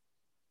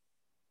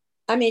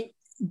 I mean,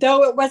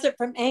 though it wasn't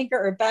from anger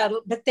or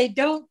battle, but they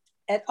don't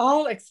at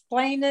all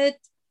explain it.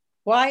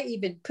 Why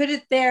even put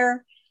it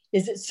there?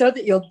 Is it so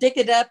that you'll dig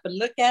it up and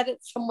look at it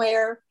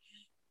somewhere?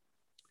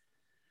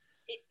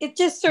 It's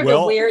just sort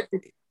of weird.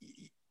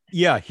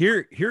 Yeah,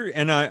 here,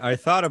 and I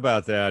thought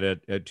about that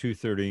at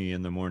 2:30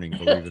 in the morning,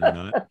 believe it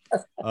or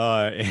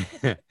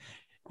not.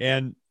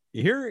 And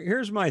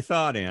here's my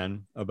thought,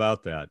 Ann,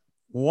 about that.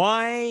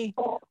 Why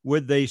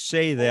would they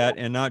say that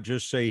and not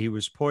just say he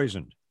was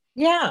poisoned?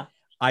 Yeah.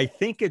 I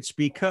think it's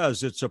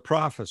because it's a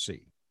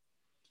prophecy,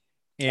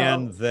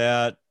 and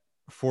that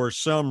for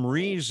some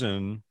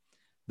reason,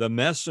 the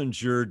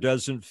messenger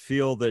doesn't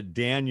feel that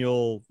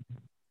Daniel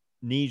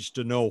needs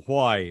to know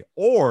why,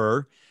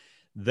 or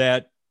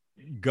that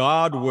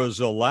God was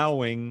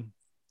allowing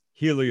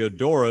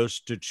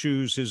Heliodorus to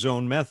choose his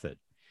own method.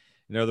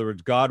 In other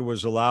words, God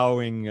was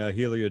allowing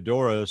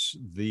Heliodorus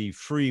the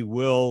free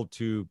will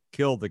to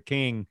kill the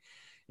king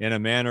in a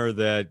manner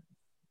that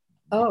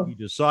he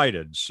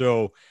decided.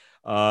 So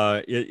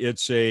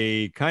it's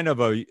a kind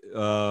of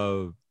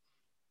a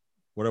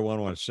what I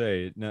want to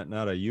say,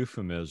 not a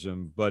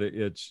euphemism, but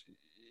it's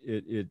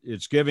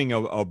giving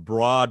a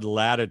broad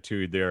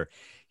latitude there.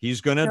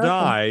 He's going to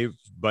die,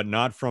 but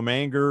not from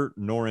anger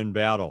nor in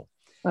battle.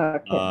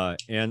 Okay.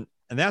 And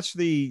that's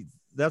the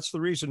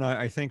reason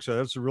I think so.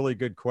 That's a really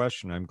good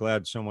question. I'm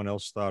glad someone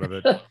else thought of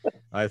it.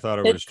 I thought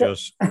it was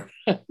just.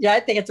 Yeah,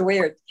 I think it's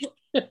weird.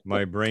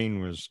 My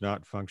brain was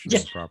not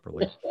functioning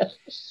properly.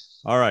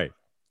 All right.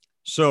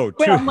 So,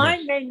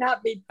 mine may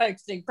not be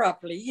functioning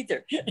properly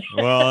either.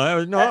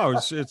 Well, no,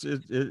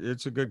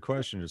 it's a good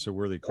question. It's a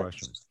worthy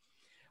question.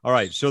 All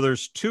right. So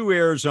there's two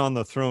heirs on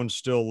the throne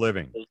still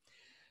living.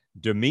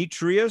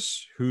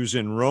 Demetrius, who's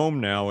in Rome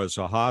now as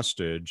a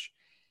hostage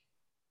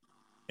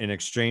in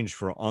exchange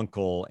for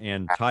uncle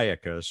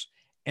Antiochus.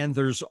 And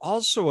there's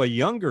also a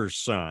younger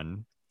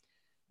son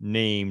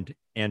named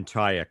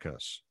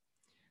Antiochus.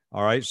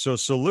 All right. So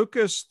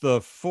Seleucus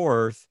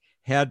IV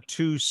had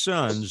two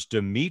sons,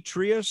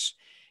 Demetrius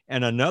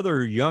and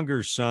another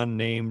younger son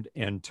named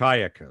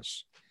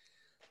Antiochus.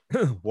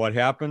 What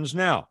happens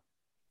now?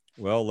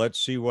 Well, let's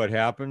see what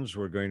happens.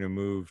 We're going to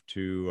move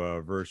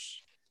to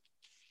verse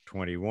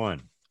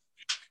 21.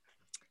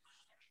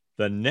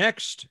 The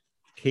next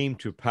came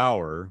to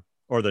power,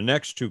 or the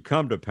next to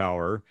come to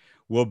power,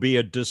 will be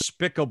a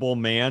despicable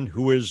man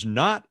who is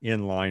not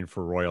in line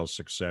for royal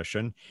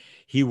succession.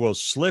 He will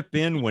slip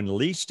in when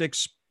least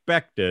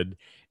expected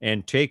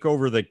and take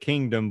over the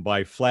kingdom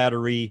by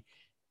flattery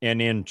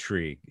and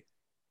intrigue.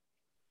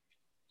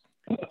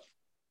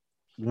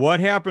 What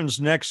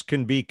happens next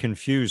can be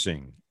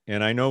confusing.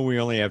 And I know we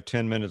only have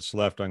 10 minutes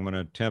left. I'm going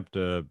to attempt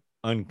to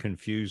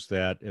unconfuse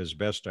that as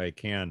best I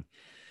can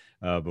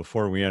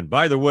before we end.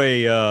 By the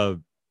way,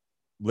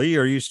 Lee,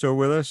 are you still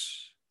with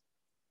us?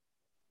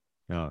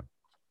 No.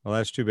 Well,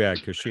 that's too bad,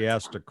 because she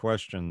asked a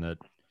question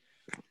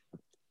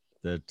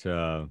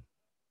that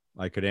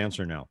I could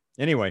answer now.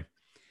 Anyway,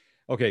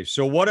 okay,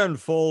 so what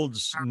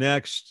unfolds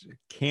next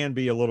can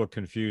be a little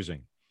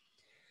confusing.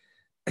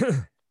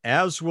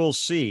 As we'll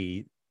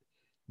see,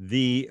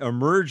 the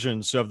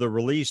emergence of the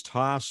released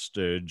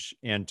hostage,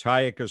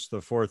 Antiochus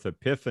IV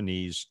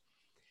Epiphanes,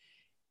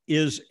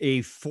 is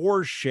a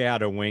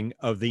foreshadowing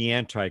of the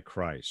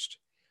Antichrist,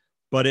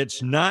 but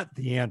it's not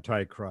the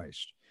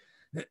Antichrist.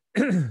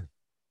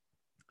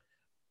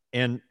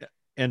 And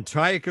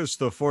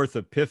Antiochus IV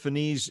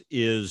Epiphanes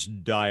is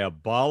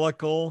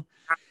diabolical.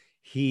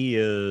 He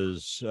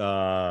is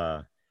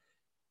very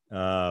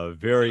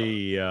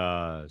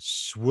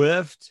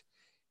swift.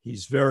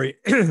 He's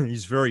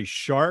very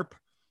sharp.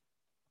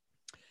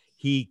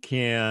 He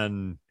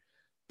can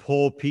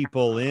pull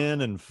people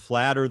in and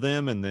flatter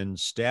them and then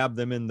stab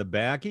them in the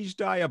back. He's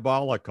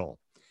diabolical.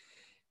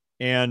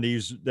 And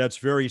that's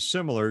very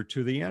similar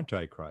to the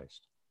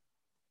Antichrist.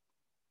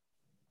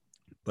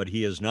 But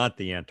he is not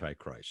the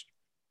Antichrist.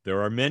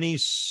 There are many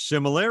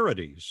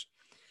similarities,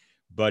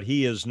 but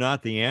he is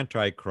not the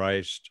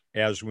Antichrist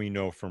as we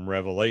know from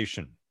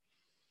Revelation.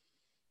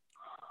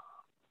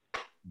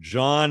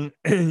 John,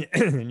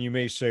 and you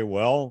may say,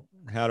 well,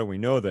 how do we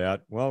know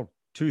that? Well,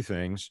 two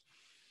things.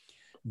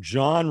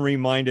 John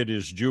reminded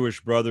his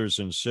Jewish brothers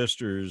and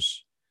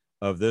sisters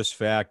of this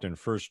fact in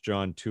 1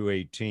 John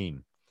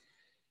 2:18.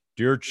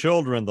 Dear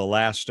children, the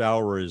last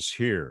hour is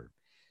here.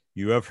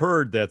 You have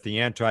heard that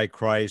the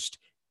Antichrist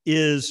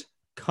is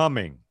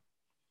coming,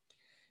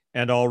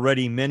 and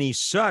already many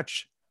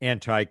such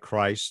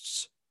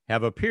antichrists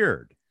have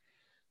appeared.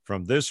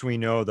 From this, we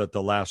know that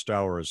the last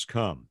hour has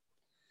come.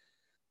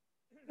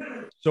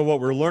 So what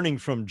we're learning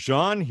from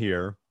John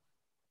here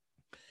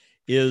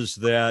is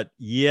that,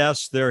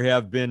 yes, there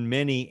have been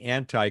many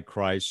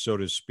antichrists, so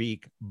to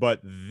speak, but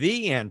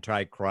the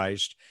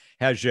Antichrist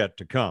has yet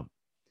to come.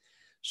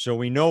 So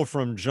we know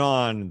from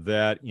John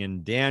that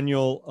in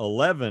Daniel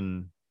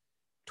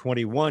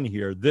 11:21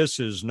 here, this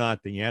is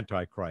not the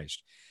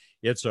Antichrist.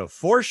 It's a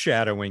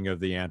foreshadowing of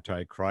the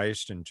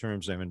Antichrist in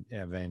terms of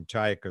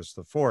Antiochus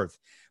IV,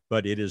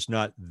 but it is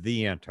not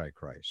the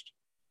Antichrist.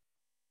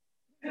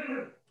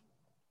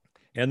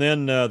 And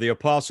then the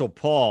Apostle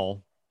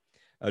Paul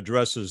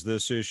addresses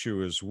this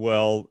issue as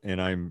well,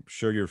 and I'm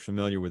sure you're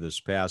familiar with this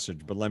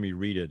passage, but let me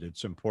read it.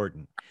 It's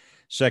important.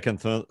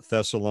 2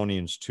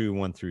 Thessalonians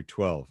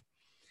 2:1-12.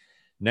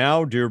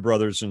 Now, dear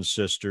brothers and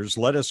sisters,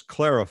 let us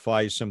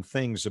clarify some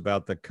things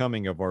about the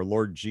coming of our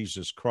Lord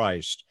Jesus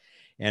Christ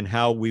and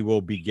how we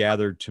will be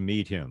gathered to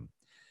meet him.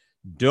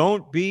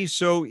 Don't be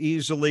so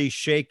easily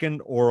shaken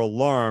or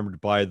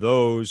alarmed by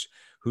those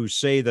who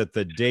say that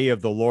the day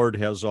of the Lord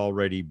has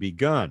already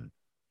begun.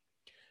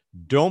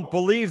 Don't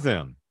believe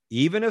them,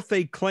 even if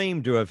they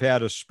claim to have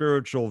had a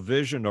spiritual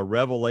vision, a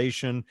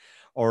revelation,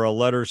 or a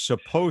letter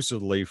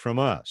supposedly from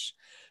us.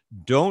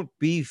 Don't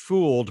be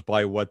fooled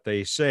by what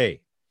they say.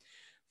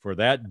 For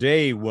that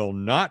day will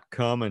not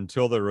come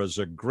until there is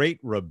a great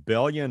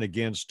rebellion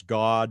against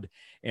God,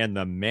 and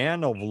the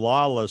man of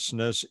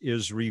lawlessness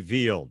is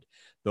revealed,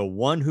 the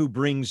one who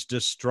brings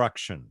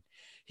destruction.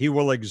 He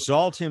will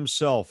exalt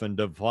himself and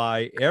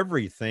defy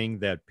everything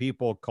that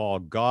people call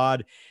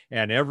God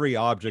and every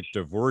object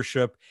of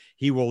worship.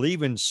 He will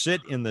even sit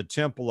in the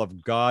temple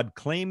of God,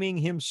 claiming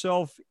that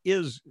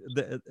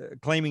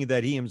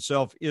he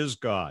himself is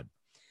God.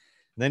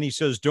 Then he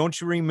says, don't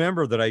you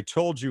remember that I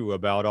told you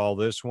about all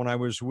this when I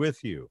was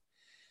with you?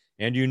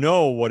 And you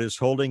know what is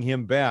holding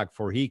him back,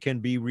 for he can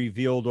be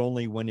revealed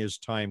only when his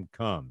time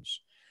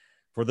comes.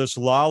 For this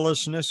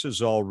lawlessness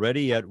is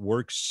already at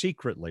work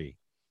secretly,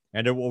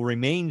 and it will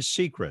remain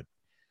secret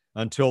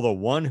until the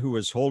one who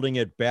is holding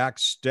it back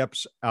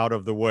steps out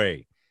of the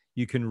way.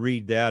 You can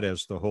read that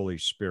as the Holy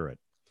Spirit.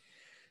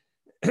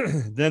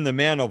 Then the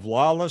man of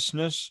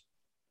lawlessness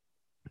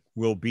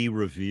will be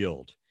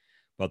revealed,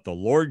 but the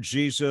Lord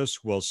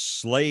Jesus will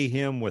slay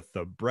him with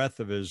the breath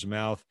of his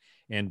mouth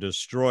and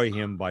destroy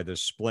him by the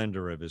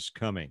splendor of his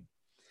coming.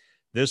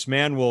 This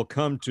man will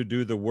come to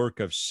do the work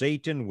of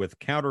Satan with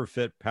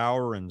counterfeit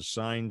power and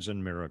signs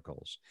and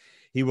miracles.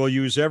 He will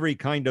use every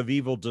kind of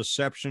evil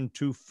deception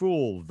to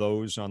fool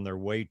those on their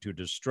way to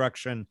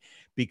destruction,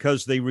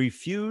 because they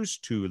refuse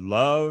to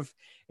love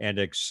and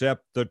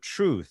accept the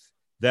truth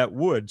that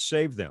would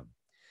save them.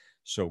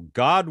 So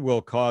God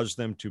will cause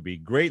them to be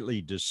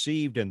greatly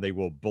deceived, and they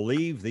will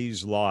believe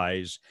these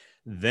lies.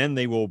 Then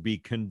they will be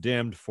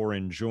condemned for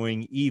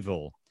enjoying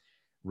evil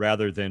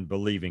rather than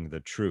believing the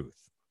truth.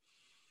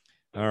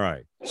 All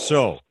right.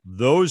 So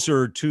those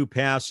are two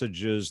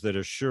passages that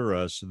assure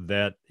us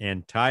that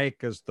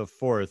Antiochus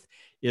IV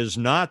is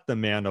not the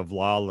man of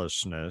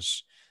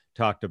lawlessness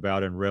talked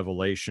about in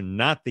Revelation,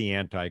 not the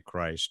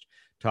Antichrist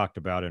talked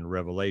about in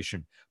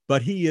Revelation,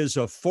 but he is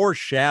a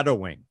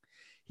foreshadowing.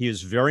 He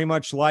is very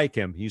much like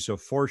him. He's a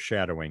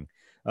foreshadowing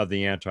of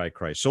the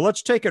Antichrist. So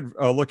let's take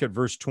a look at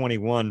verse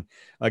 21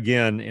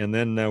 again, and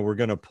then we're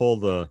going to pull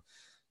the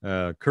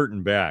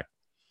curtain back.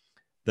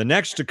 The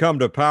next to come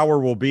to power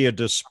will be a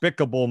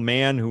despicable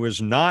man who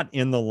is not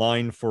in the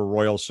line for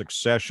royal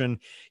succession.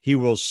 He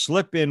will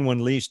slip in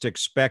when least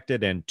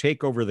expected and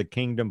take over the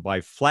kingdom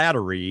by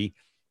flattery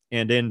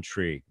and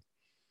intrigue.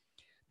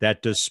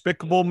 That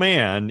despicable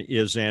man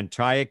is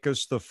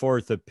Antiochus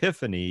IV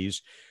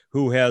Epiphanes,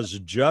 who has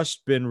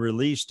just been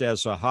released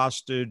as a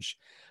hostage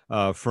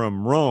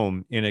from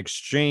Rome in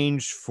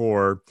exchange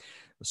for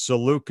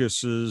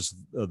Seleucus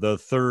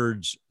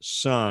III's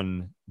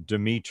son,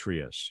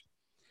 Demetrius.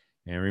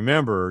 And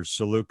remember,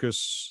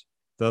 Seleucus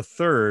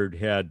III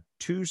had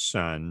two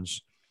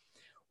sons.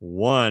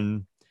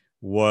 One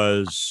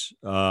was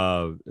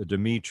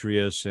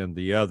Demetrius, and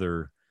the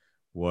other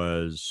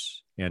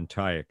was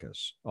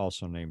Antiochus,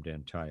 also named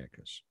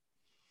Antiochus.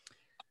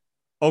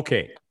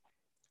 Okay,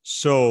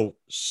 so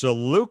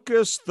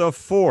Seleucus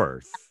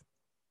IV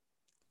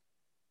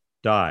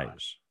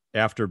dies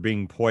after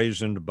being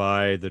poisoned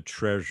by the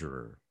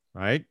treasurer,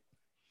 right?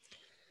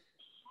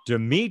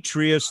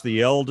 Demetrius,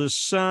 the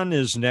eldest son,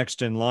 is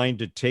next in line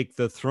to take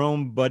the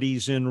throne, but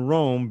he's in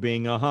Rome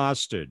being a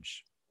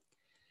hostage.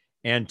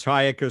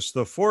 Antiochus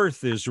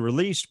IV is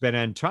released, but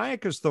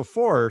Antiochus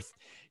IV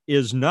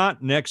is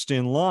not next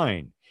in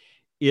line.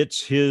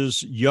 It's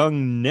his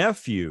young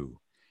nephew,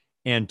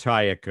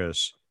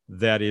 Antiochus,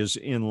 that is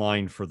in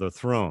line for the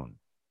throne.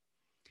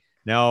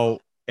 Now,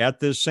 at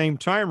this same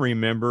time,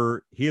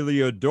 remember,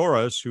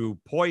 Heliodorus, who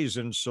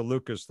poisoned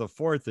Seleucus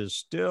IV, is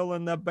still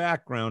in the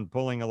background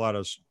pulling a lot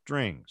of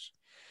strings.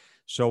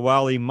 So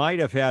while he might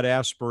have had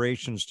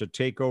aspirations to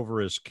take over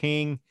as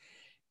king,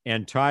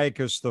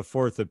 Antiochus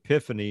IV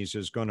Epiphanes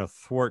is going to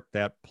thwart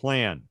that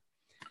plan.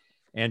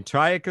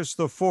 Antiochus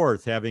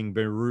IV, having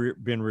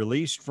been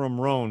released from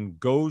Rome,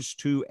 goes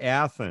to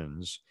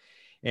Athens,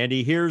 and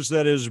he hears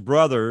that his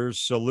brother,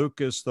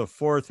 Seleucus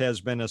IV,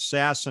 has been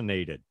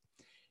assassinated.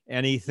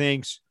 And he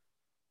thinks,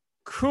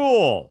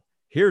 cool,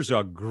 here's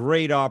a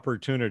great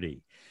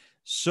opportunity.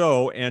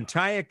 So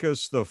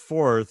Antiochus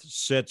IV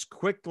sets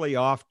quickly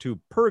off to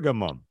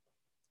Pergamum.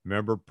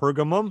 Remember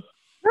Pergamum?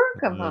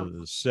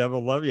 Pergamum.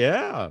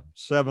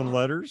 7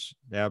 letters.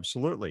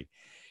 Absolutely.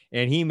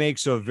 And he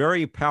makes a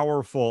very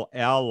powerful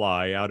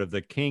ally out of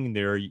the king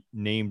there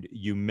named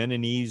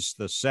Eumenes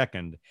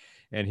II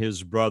and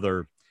his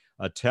brother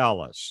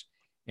Attalus.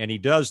 And he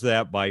does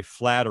that by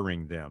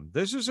flattering them.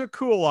 This is a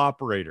cool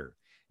operator,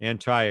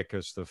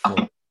 Antiochus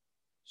IV.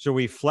 So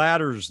he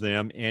flatters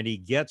them and he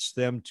gets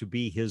them to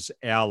be his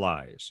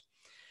allies.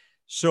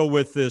 So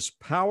with this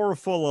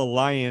powerful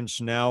alliance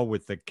now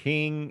with the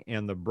king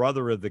and the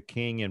brother of the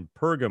king in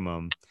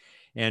Pergamum,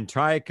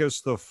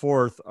 Antiochus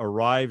IV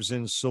arrives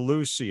in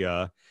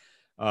Seleucia,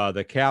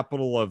 the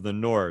capital of the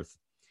north,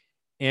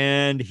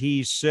 and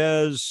he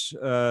says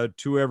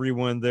to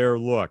everyone there,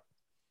 look,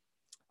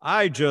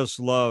 I just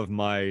love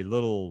my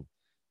little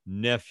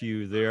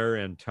nephew there,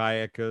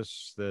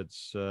 Antiochus,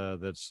 that's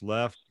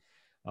left.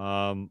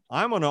 I'm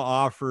going to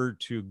offer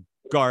to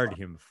guard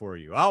him for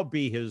you. I'll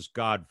be his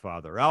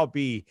godfather. I'll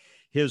be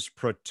his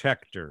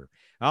protector.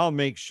 I'll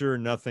make sure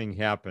nothing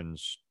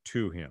happens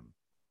to him.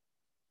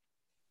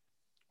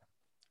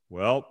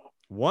 Well,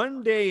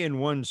 one day in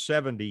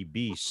 170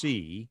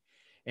 BC,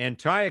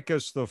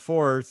 Antiochus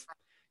IV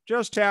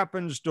just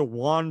happens to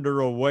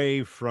wander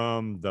away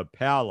from the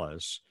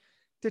palace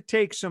to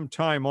take some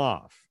time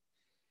off.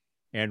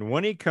 And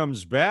when he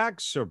comes back,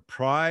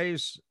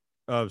 surprise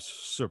of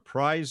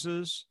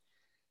surprises,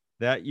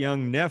 that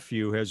young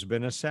nephew has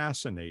been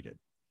assassinated,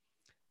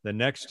 the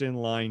next in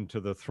line to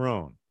the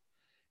throne.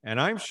 And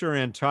I'm sure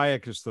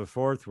Antiochus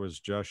IV was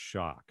just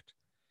shocked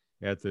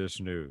at this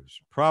news.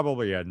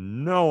 Probably had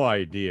no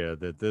idea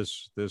that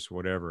this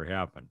would ever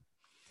happen.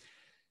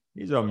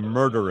 He's a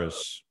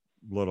murderous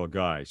little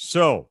guy.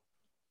 So,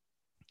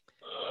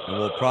 and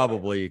we'll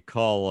probably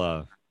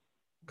call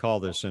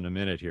this in a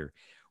minute here.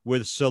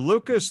 With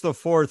Seleucus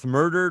IV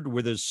murdered,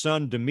 with his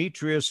son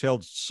Demetrius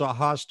held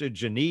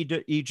hostage in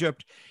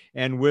Egypt,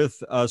 and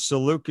with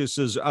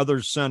Seleucus's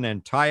other son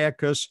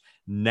Antiochus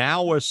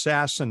now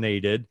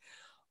assassinated,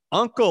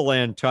 Uncle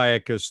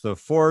Antiochus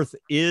IV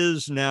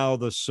is now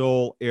the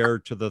sole heir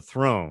to the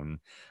throne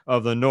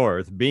of the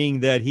north,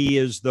 being that he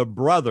is the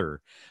brother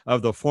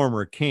of the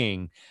former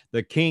king.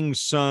 The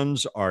king's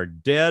sons are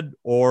dead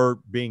or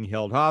being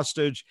held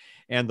hostage,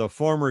 and the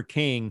former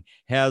king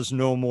has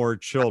no more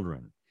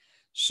children.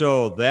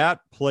 So that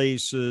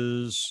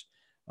places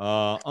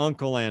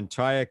Uncle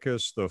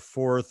Antiochus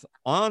IV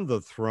on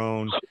the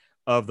throne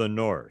of the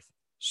north.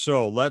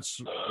 So let's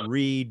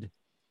read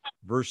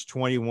verse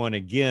 21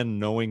 again,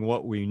 knowing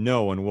what we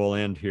know, and we'll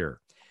end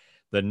here.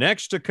 The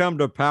next to come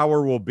to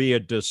power will be a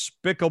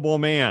despicable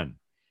man,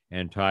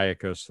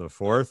 Antiochus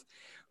IV,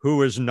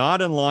 who is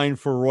not in line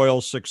for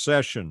royal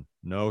succession.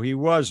 No, he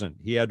wasn't.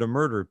 He had to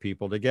murder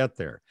people to get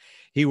there.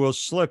 He will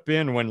slip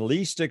in when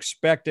least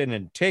expected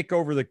and take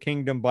over the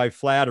kingdom by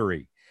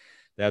flattery.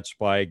 That's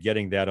by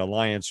getting that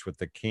alliance with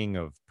the king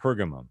of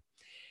Pergamum.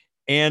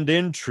 And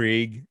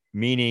intrigue,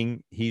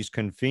 meaning he's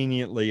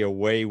conveniently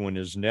away when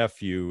his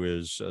nephew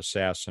is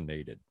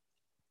assassinated.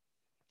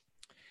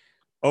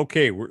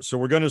 Okay, so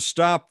we're going to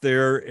stop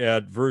there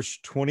at verse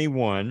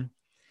 21.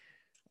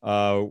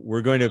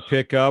 We're going to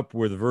pick up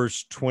with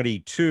verse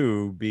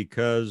 22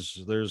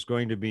 because there's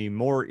going to be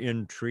more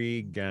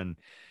intrigue and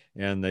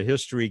the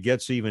history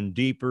gets even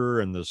deeper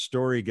and the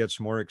story gets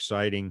more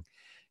exciting,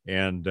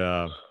 and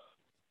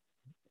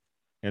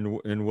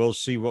we'll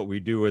see what we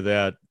do with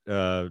that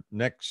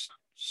next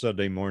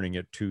Sunday morning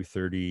at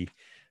 2:30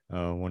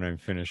 when I'm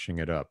finishing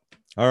it up.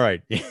 All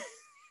right.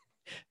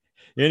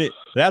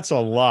 That's a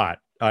lot.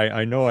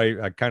 I know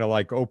I kind of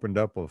like opened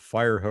up a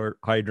fire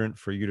hydrant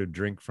for you to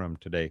drink from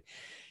today.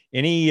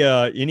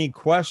 Any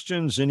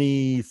questions,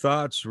 any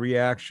thoughts,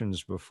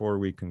 reactions before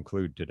we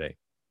conclude today?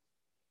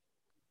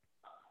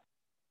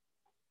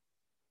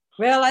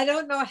 Well, I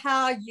don't know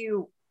how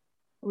you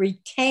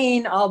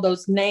retain all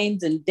those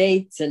names and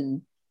dates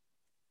and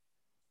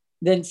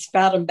then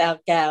spout them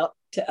back out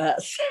to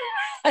us.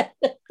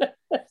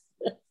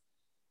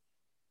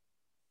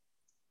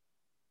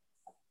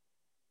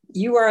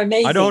 You are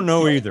amazing. I don't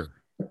know either.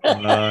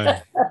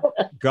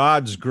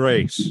 God's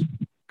grace.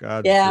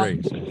 God's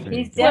grace.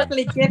 He's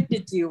definitely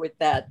gifted you with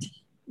that.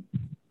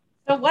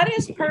 So what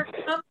is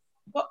Pergamum?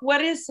 What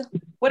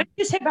did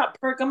you say about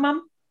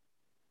Pergamum?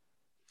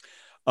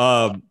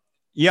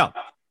 Yeah.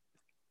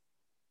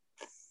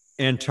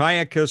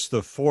 Antiochus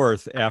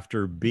IV,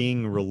 after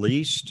being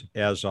released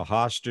as a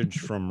hostage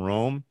from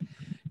Rome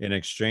in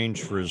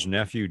exchange for his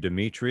nephew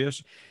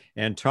Demetrius,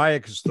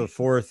 Antiochus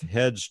IV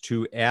heads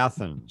to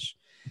Athens.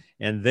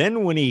 And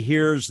then when he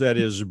hears that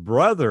his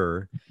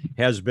brother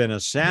has been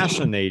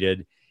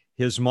assassinated,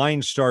 his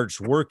mind starts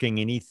working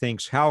and he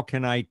thinks, how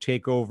can I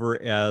take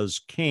over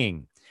as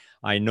king?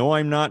 I know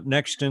I'm not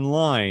next in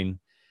line.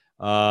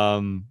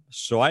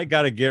 So I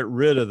got to get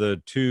rid of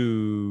the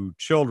two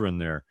children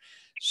there.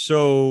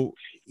 So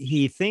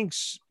he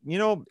thinks,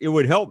 it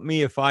would help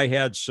me if I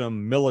had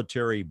some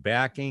military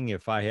backing,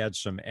 if I had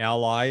some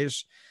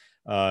allies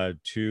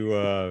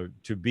to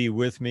be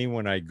with me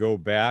when I go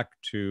back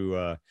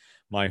to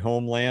my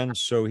homeland.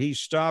 So he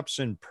stops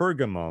in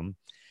Pergamum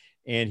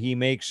and he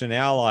makes an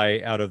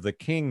ally out of the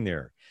king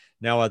there.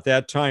 Now, at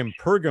that time,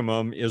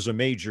 Pergamum is a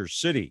major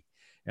city.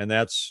 And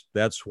that's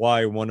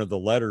why one of the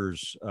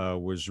letters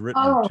was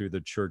written to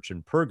the church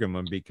in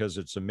Pergamum, because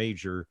it's a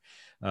major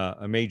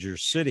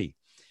city.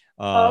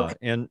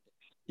 Okay.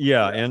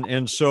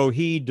 And so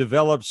he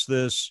develops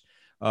this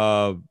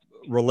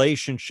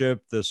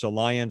relationship, this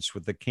alliance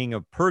with the king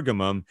of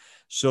Pergamum,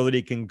 so that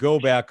he can go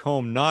back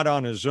home, not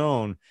on his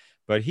own,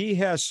 but he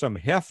has some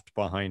heft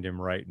behind him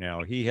right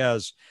now. He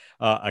has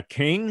a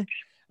king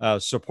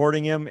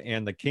supporting him,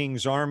 and the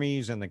king's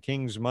armies and the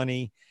king's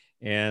money.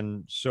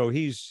 And so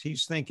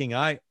he's thinking,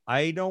 I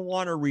don't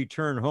want to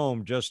return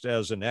home just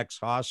as an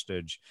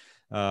ex-hostage.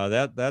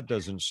 That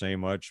doesn't say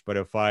much. But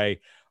if I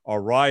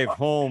arrive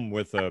home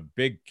with a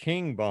big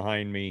king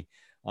behind me,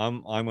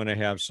 I'm going to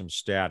have some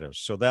status.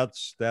 So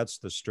that's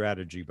the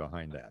strategy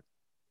behind that.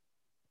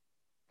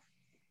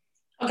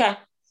 Okay.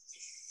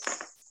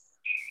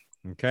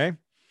 Okay.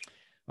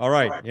 All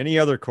right. Any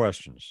other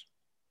questions?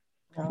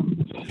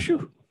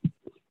 Phew.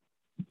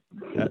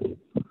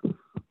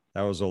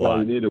 That was a lot.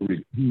 You need a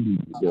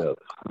repeating death.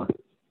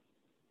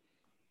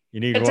 You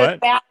need It's what?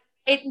 a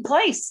patent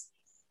place.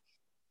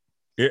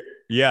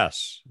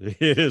 Yes, it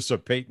is a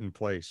patent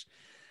place.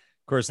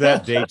 Of course,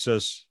 that dates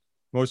us.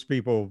 Most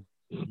people,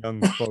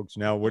 young folks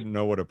now, wouldn't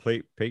know what a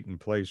patent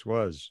place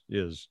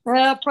is.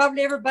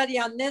 Probably everybody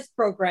on this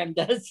program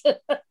does.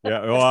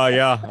 Yeah. Well,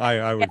 yeah,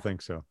 I would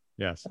think so.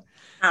 Yes.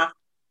 I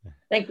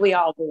think we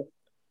all do.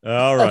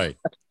 All right.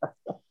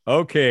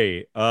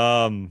 Okay.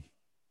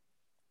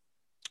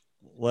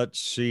 Let's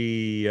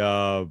see.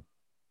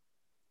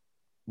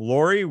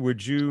 Lori,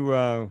 would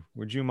you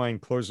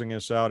mind closing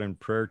us out in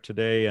prayer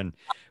today? And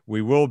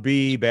we will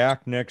be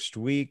back next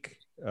week,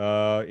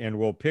 and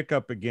we'll pick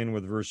up again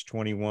with verse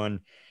 21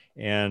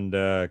 and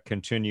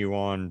continue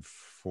on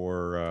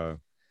for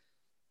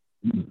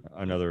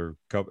another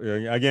couple.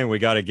 Again, we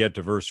got to get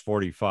to verse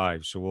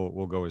 45, so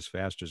we'll go as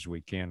fast as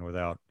we can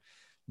without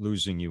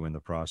losing you in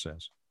the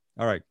process.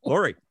 All right,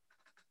 Lori.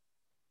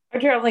 Our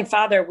dear Heavenly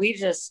Father, we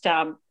just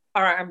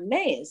are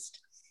amazed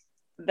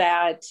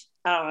that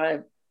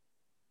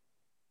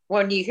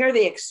when you hear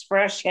the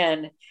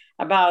expression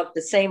about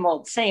the same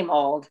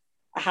old,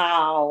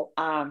 how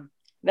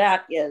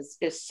that is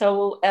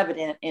so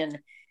evident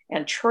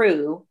and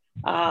true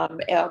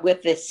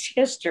with this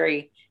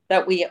history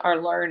that we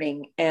are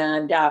learning.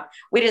 And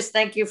we just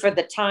thank you for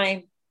the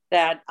time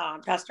that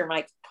Pastor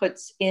Mike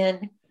puts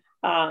in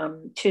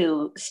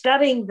to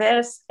studying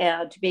this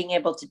and to being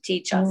able to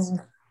teach us.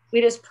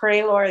 We just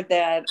pray, Lord,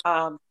 that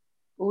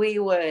we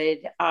would,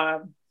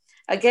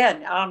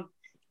 again,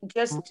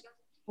 just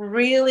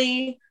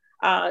really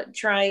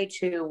try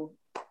to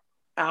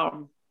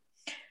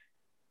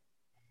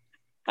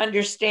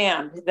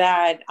understand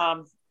that,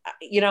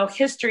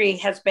 history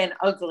has been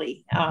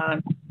ugly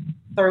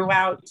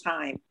throughout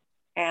time.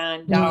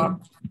 And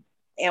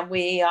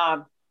we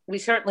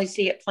certainly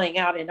see it playing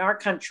out in our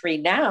country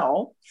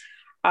now.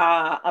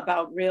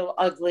 About real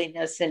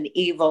ugliness and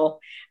evil,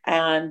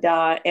 and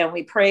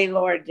we pray,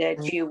 Lord,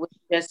 that you would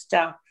just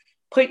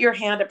put your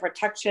hand of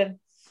protection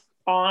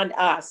on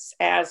us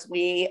as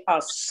we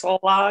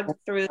slog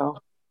through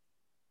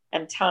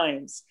and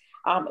times.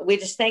 We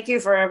just thank you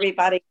for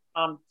everybody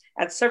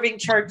at Serving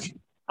Church.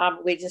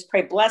 We just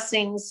pray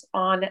blessings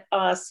on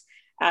us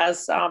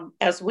as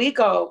we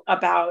go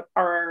about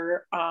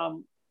our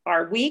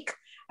week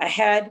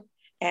ahead,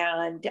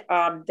 and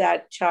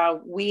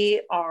that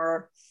we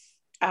are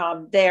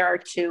there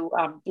to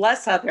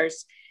bless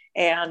others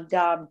and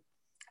to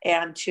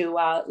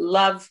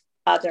love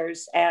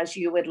others as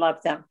you would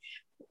love them.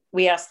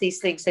 We ask these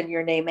things in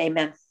your name.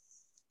 Amen.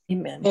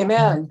 Amen.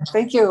 Amen.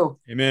 Thank you.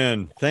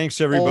 Amen. Thanks,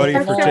 everybody,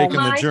 for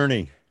taking the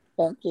journey.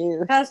 Thank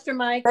you. Pastor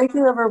Mike. Thank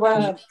you,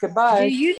 everyone. Goodbye. Do you